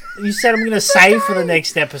know. You said I'm gonna say for the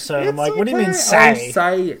next episode. I'm like, what do you mean say? I'll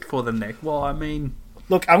say it for the next. Well, I mean,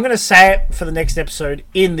 look, I'm gonna say it for the next episode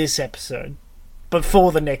in this episode, but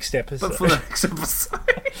for the next episode. But for the next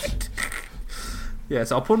episode. Yeah,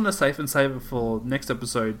 so I'll put it in a safe and save it for next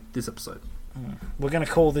episode. This episode. We're going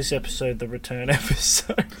to call this episode the return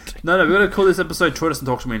episode. No, we're going to call this episode Troy Doesn't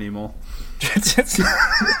Talk to Me Anymore.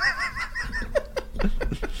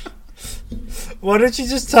 Why don't you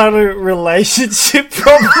just title it Relationship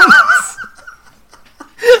Problems?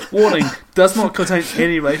 Warning, does not contain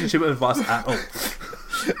any relationship advice at all.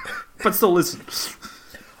 But still listen.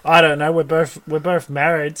 I don't know. We're both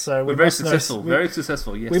married, so we're very successful. Very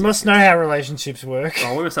successful. Yes. We must know how relationships work.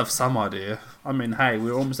 Oh, we must have some idea. I mean, hey,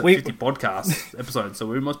 we're almost at 50 podcast episodes, so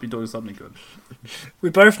we must be doing something good. We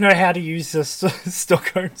both know how to use the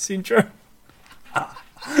Stockholm syndrome.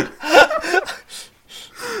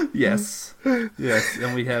 Yes. Yes,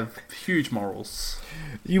 and we have huge morals.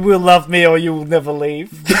 You will love me or you will never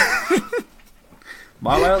leave.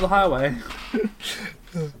 My way or the highway?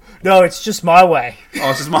 No, it's just my way. Oh,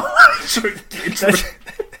 it's just my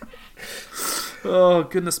Oh,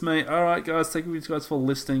 goodness me. Alright, guys, thank you guys for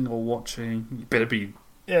listening or watching. You better be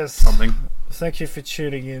Yes. something. Thank you for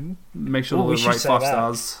tuning in. Make sure Ooh, we to should rate say 5 that.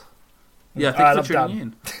 stars. Yeah, Alright, thank you for I'm tuning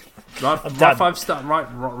in. Right, I'm right done. 5 star.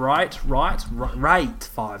 Rate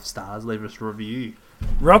 5 stars. Leave us a review.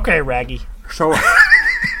 Rocky Raggy. So, I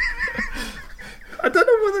don't know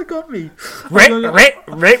where that got me. Rate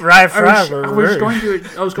right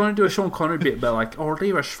I was going to do a Sean Connery bit about like, oh,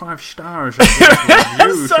 leave us 5 stars.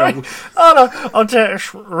 Sorry. Oh no, I'll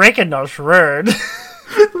reckon that's rude.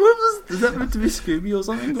 Is that meant to be Scooby or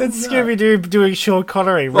something? What It's was Scooby Doo doing Sean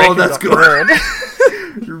Connery. Oh, that's good.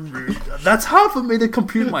 Rude. that? That's hard for me to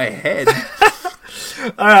compute in my head.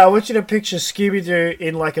 Alright, I want you to picture Scooby Doo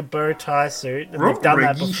in like a bow tie suit, and they've done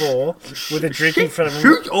that before with a drink in front of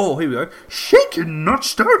him. Oh, here we go. Shaken, not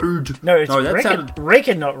stirred. No, it's that reckon, sounded.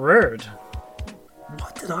 reckon, not rude.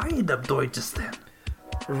 What did I end up doing just then?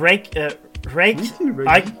 Rake. Ricky.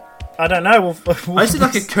 I don't know. We'll I sound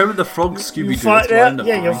like a Kermit the Frog Scooby Doo. you'll find out.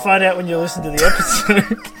 Yeah, you'll find out when you listen to the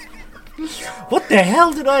episode. What the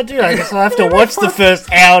hell did I do? I guess I'll have to watch the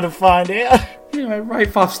first hour to find out. Anyway,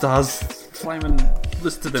 rate 5 stars. Flaming.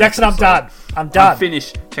 Listen to them. Jackson, I'm done. I'm done. I'm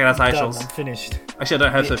finished. Check out our I'm socials. I'm finished. Actually, I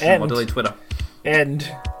don't have socials. I'll delete Twitter. End.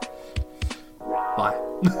 Bye.